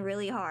hits me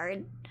really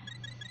hard.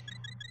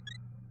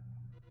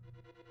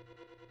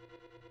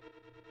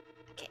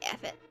 Okay,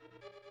 F it.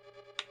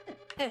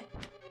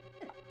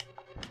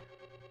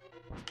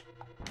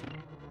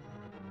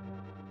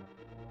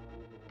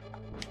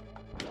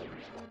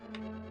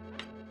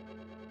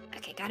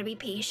 Okay, gotta be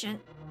patient.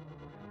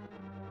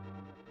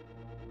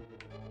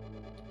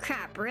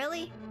 Crap,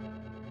 really?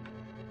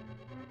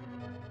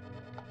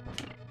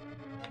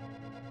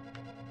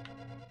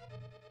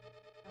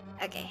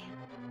 Okay.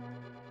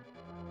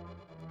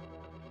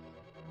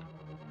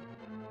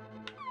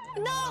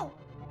 No!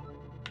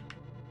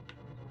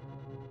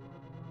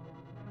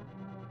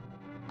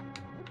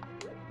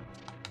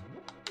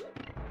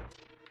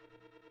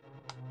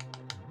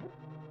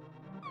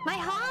 My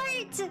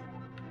heart!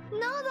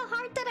 No, the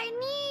heart that I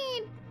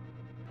need!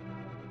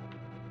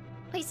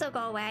 Please don't go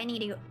away, I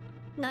need you.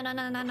 No. No!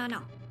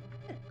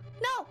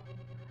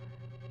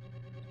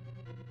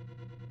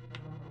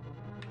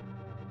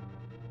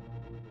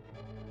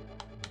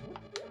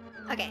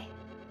 Okay.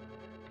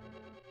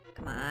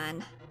 Come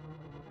on.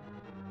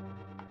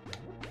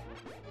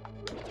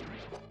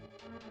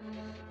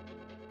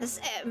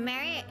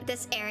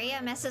 This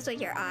area messes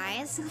with your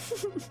eyes.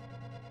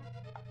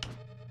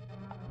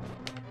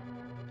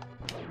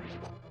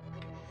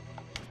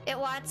 It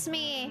wants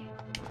me.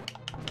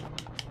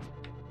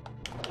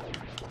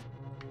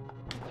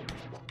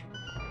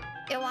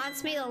 It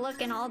wants me to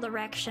look in all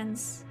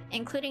directions,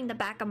 including the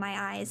back of my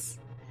eyes.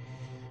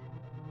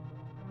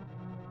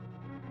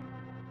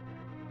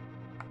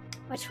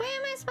 Which way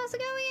am I supposed to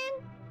go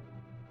again?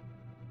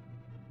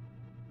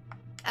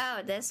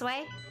 Oh, this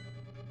way?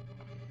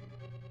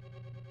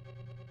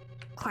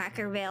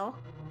 Quackerville.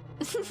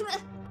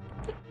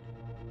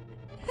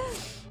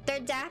 They're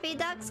Daffy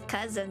Duck's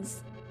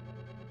cousins.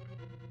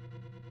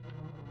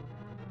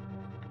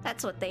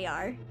 That's what they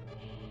are.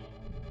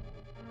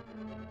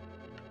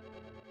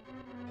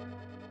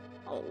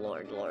 Oh,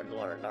 Lord,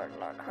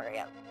 hurry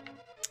up.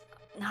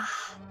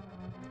 Ah.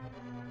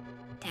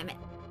 Damn it.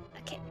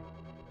 Okay.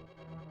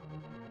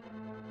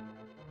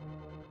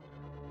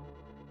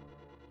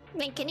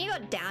 Wait, can you go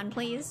down,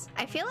 please?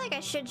 I feel like I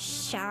should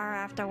shower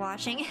after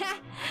watching.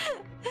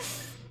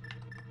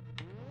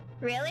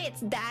 Really?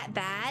 It's that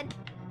bad?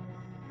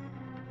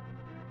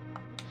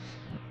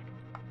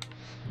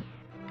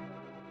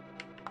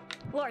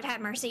 Lord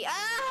have mercy.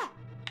 Ah!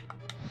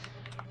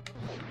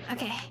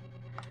 Okay.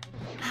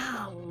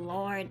 Oh,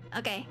 Lord.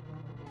 Okay.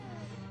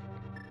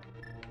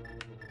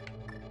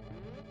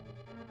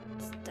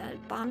 Just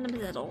bomb the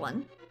little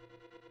one.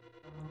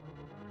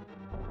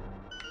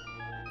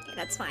 Okay,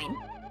 that's fine.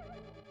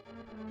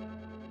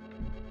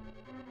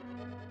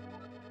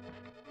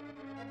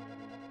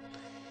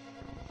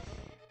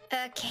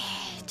 Okay,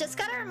 just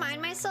gotta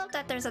remind myself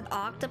that there's an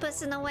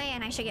octopus in the way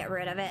and I should get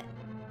rid of it.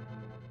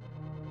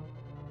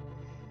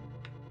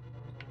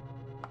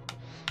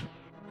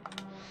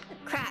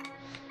 Crap.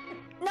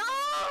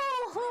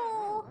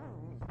 No!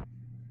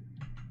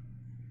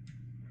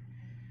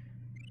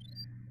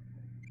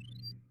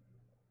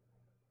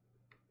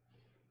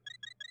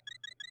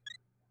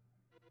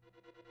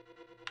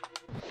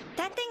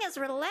 That thing is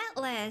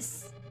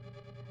relentless.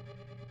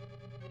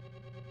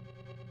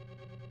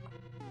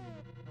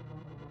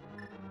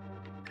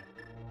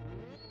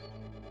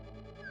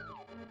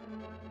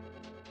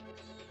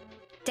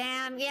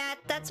 Yeah,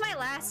 that's my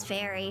last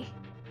fairy.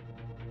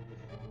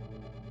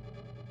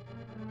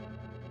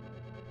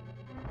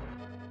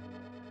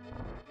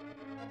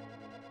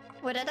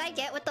 What did I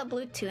get with the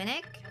blue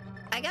tunic?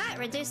 I got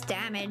reduced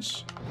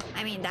damage.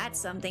 I mean, that's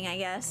something, I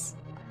guess.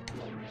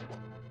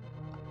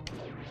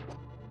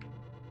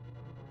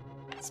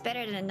 It's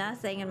better than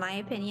nothing, in my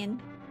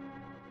opinion.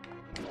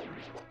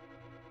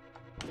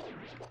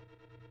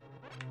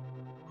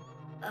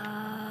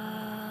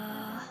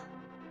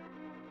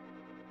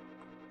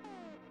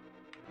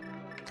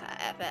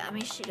 Let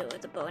me shoot it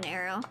with a bow and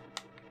arrow.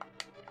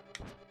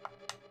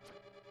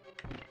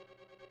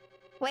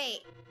 Wait.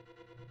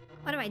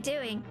 What am I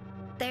doing?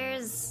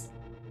 There's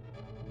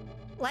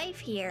life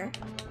here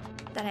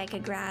that I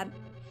could grab.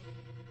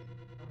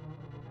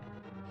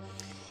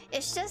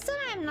 It's just that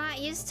I'm not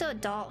used to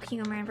adult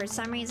humor, and for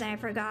some reason I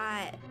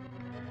forgot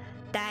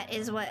that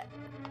is what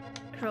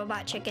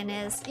Robot Chicken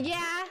is.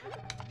 Yeah,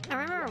 I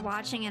remember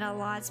watching it a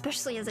lot,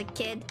 especially as a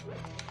kid.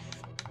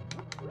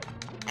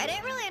 I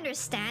didn't really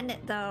understand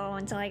it though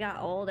until I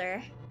got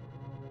older.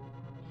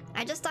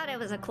 I just thought it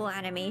was a cool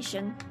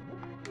animation.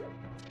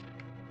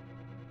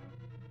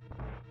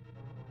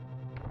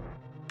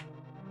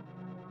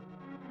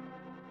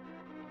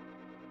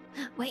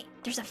 Wait,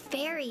 there's a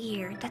fairy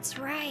here. That's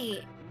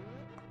right.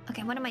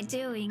 Okay, what am I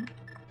doing?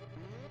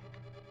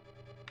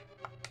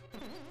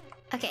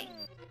 Okay.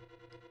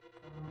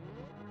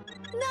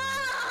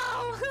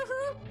 No!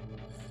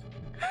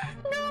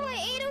 No,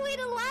 I ate away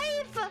the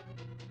life!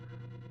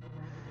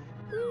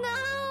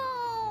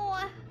 No!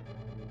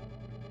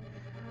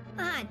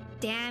 Ah,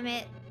 damn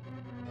it.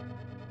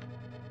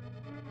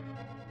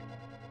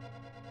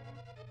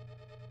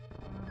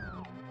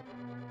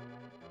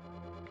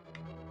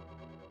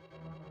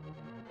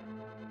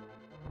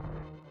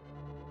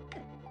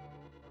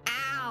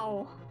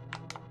 Ow.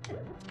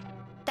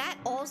 That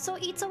also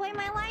eats away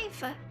my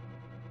life?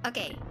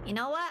 Okay, you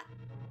know what?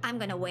 I'm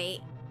gonna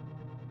wait.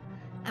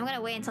 I'm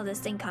gonna wait until this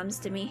thing comes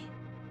to me.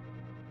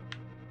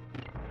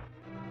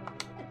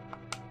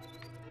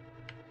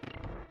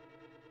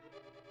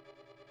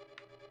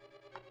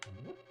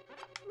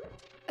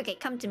 Okay,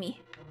 come to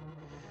me.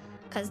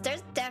 Because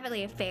there's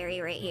definitely a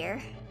fairy right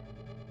here.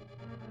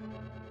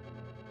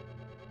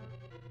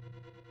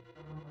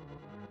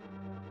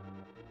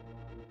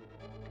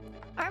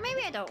 Or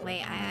maybe I don't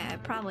wait. I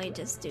probably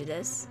just do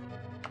this.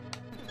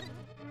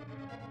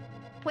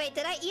 Wait,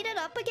 did I eat it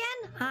up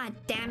again? Ah,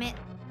 damn it.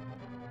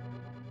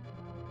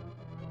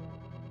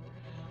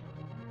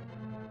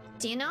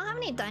 Do you know how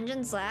many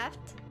dungeons left?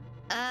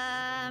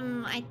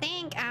 I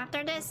think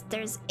after this,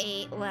 there's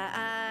 8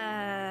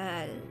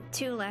 left.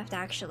 2 left,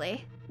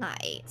 actually. Not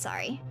 8,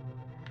 sorry.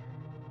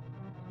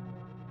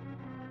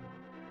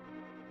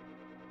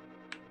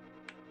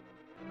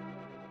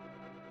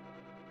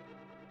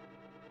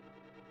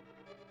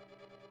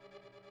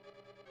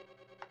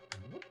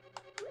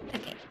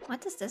 Okay,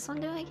 what does this one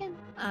do again?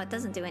 Oh, it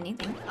doesn't do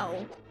anything.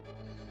 Oh.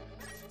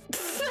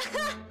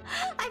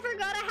 I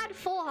forgot I had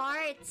full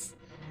hearts.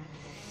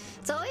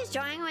 It's always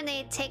drawing when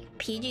they take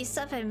PG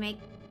stuff and make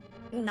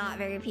not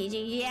very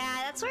PG. Yeah,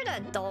 that's where the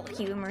adult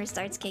humor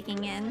starts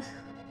kicking in.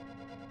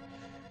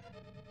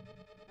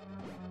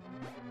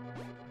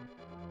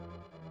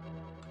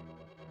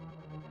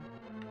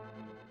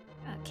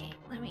 Okay,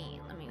 let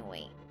me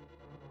wait.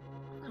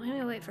 Let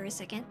me wait for a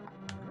second.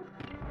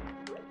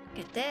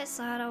 Get this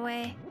out of the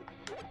way.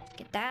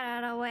 Get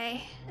that out of the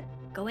way.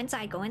 Go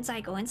inside, go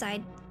inside, go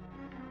inside.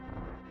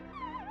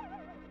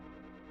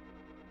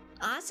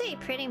 Honestly,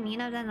 pretty mean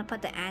of them to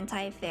put the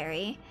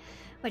anti-fairy,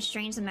 which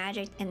drains the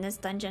magic in this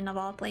dungeon of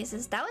all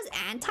places. That was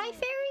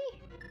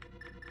anti-fairy?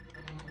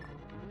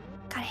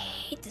 God, I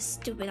hate this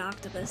stupid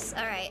octopus.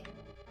 Alright.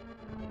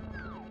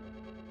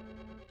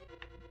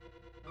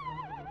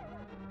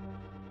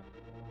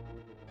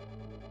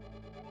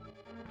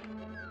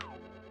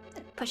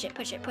 Push it,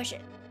 push it, push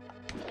it.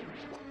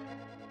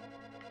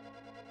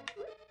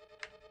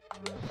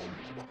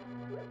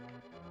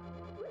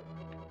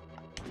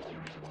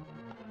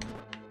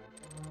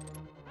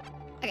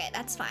 Okay,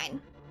 that's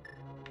fine.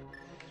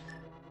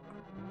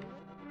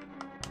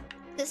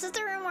 This is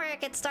the room where I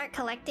could start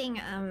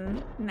collecting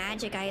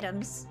magic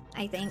items,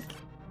 I think.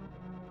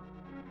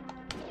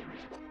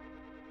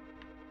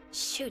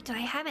 Shoot, do I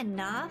have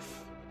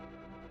enough?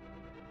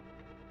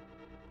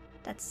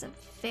 That's a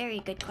very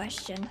good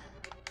question.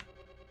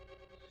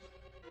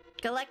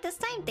 Good luck this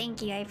time,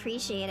 thank you, I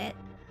appreciate it.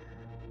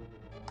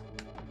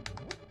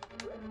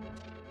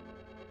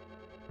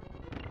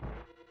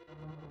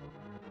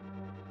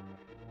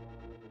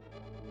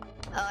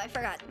 Oh, I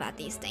forgot about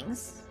these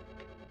things.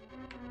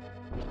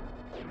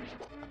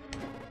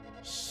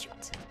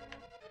 Shoot.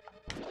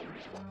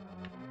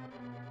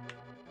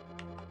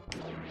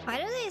 Why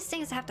do these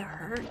things have to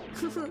hurt?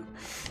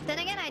 Then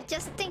again, I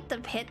just think the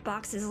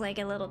hitbox is like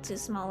a little too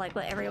small, like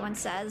what everyone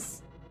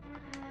says.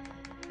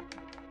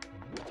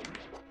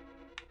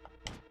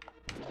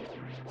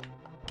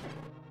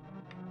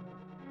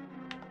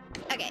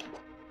 Okay.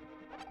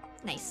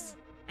 Nice.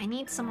 I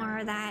need some more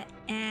of that,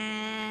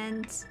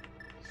 and...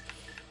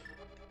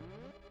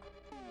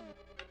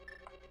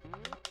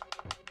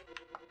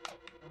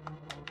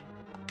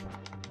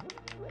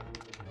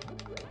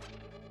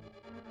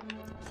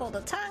 pull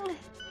the tongue.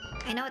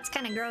 I know it's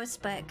kind of gross,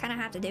 but kind of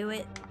have to do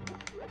it.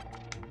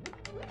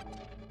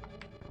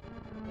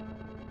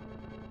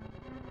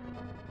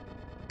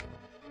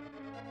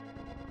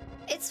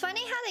 It's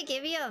funny how they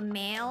give you a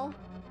male,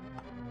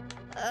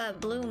 a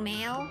blue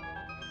male,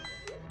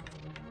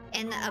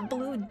 and a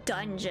blue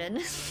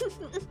dungeon.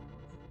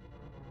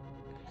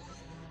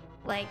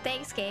 Like,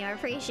 thanks game, I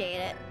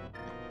appreciate it.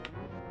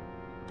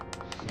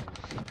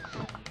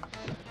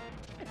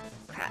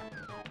 Crap.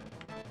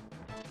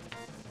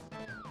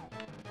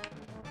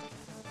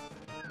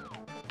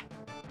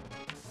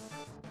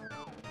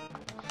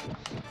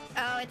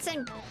 Oh,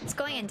 it's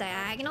going in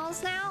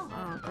diagonals now?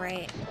 Oh,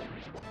 great.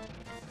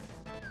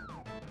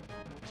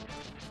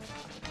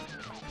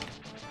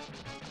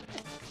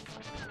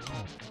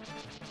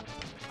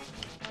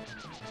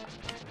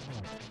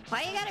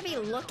 Why you gotta be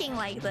looking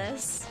like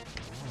this?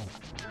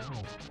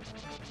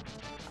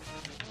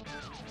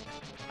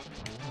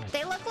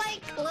 They look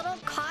like little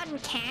cotton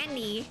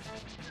candy.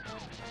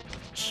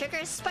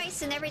 Sugar,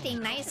 spice, and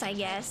everything nice, I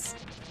guess.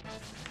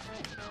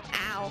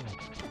 Ow.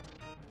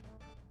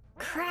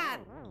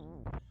 Crap.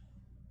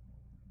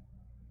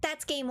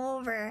 That's game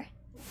over.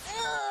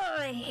 Ugh,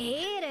 I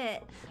hate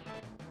it.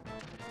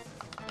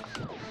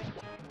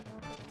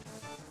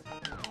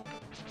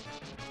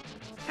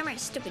 Come here,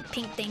 stupid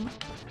pink thing.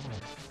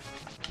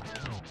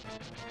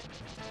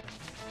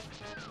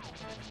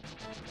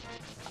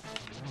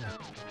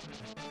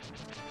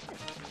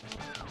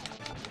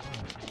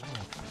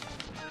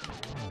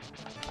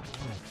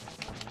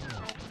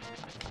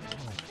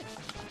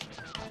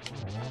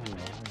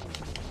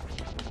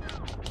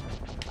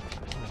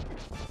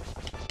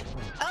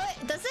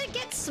 Does it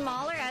get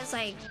smaller as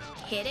I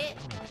hit it?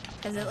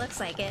 Because it looks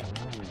like it.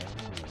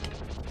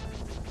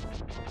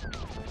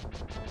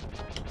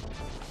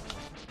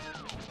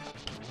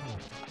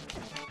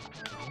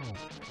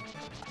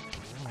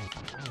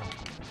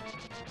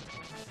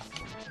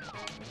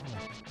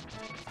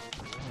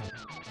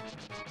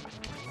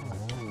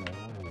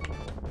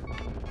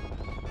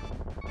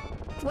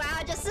 Wow,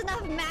 just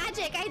enough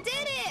magic! I did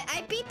it!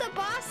 I beat the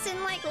boss in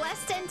like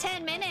less than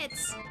 10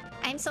 minutes!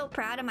 I'm so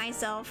proud of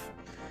myself.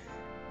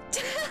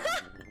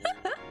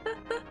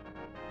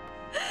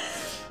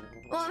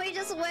 Well, we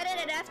just went in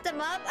and effed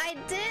them up. I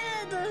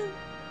did.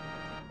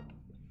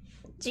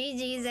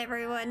 GG's,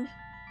 everyone.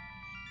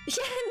 9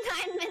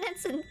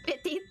 minutes and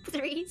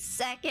 53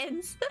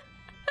 seconds.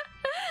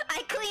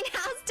 I clean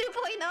house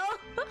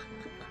 2.0.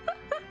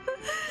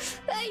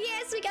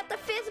 Yes, we got the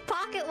 5th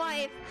pocket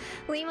wife.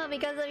 Lima,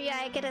 because of you,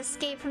 I could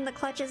escape from the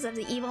clutches of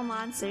the evil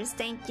monsters.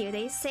 Thank you.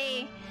 They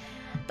say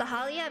the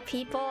Halia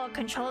people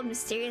controlled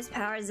mysterious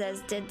powers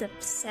as did the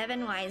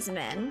 7 wise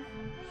men.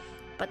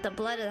 But the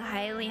blood of the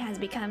Hylia has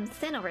become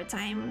thin over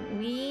time.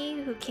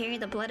 We who carry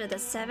the blood of the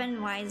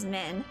 7 wise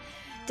men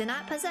do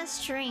not possess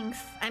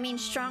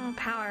strong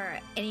power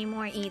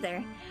anymore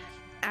either.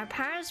 Our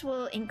powers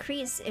will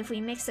increase if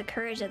we mix the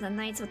courage of the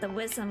knights with the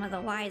wisdom of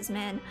the wise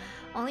men.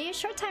 Only a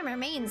short time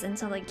remains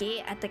until the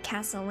gate at the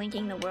castle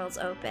linking the worlds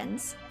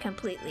opens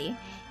completely.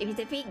 If you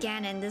defeat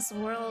Ganon, this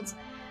world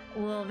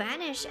will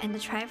vanish and the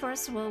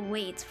Triforce will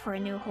wait for a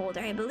new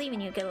holder. I believe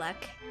in you. Good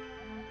luck.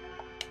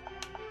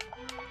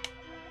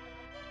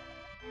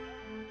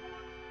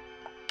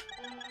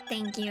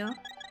 Thank you.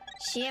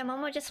 Shia,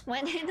 Momo just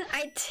went in.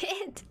 I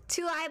did.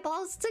 2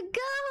 eyeballs to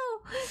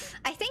go.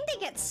 I think they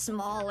get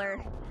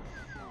smaller.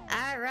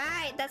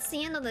 Alright, that's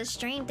the end of the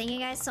stream. Thank you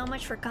guys so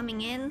much for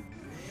coming in.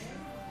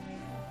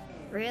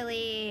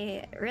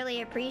 Really,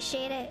 really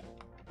appreciate it.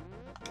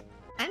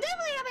 I'm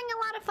definitely having a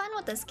lot of fun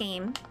with this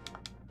game.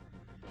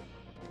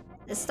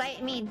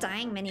 Despite me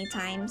dying many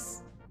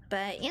times.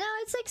 But, you know,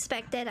 it's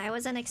expected. I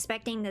wasn't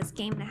expecting this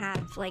game to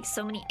have, like,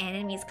 so many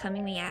enemies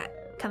coming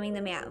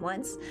to me at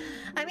once.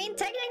 I mean,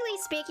 technically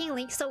speaking,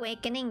 Link's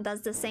Awakening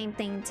does the same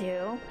thing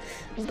too.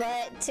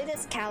 But to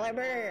this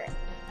caliber,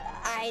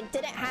 I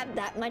didn't have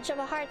that much of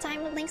a hard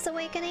time with Link's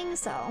Awakening,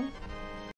 so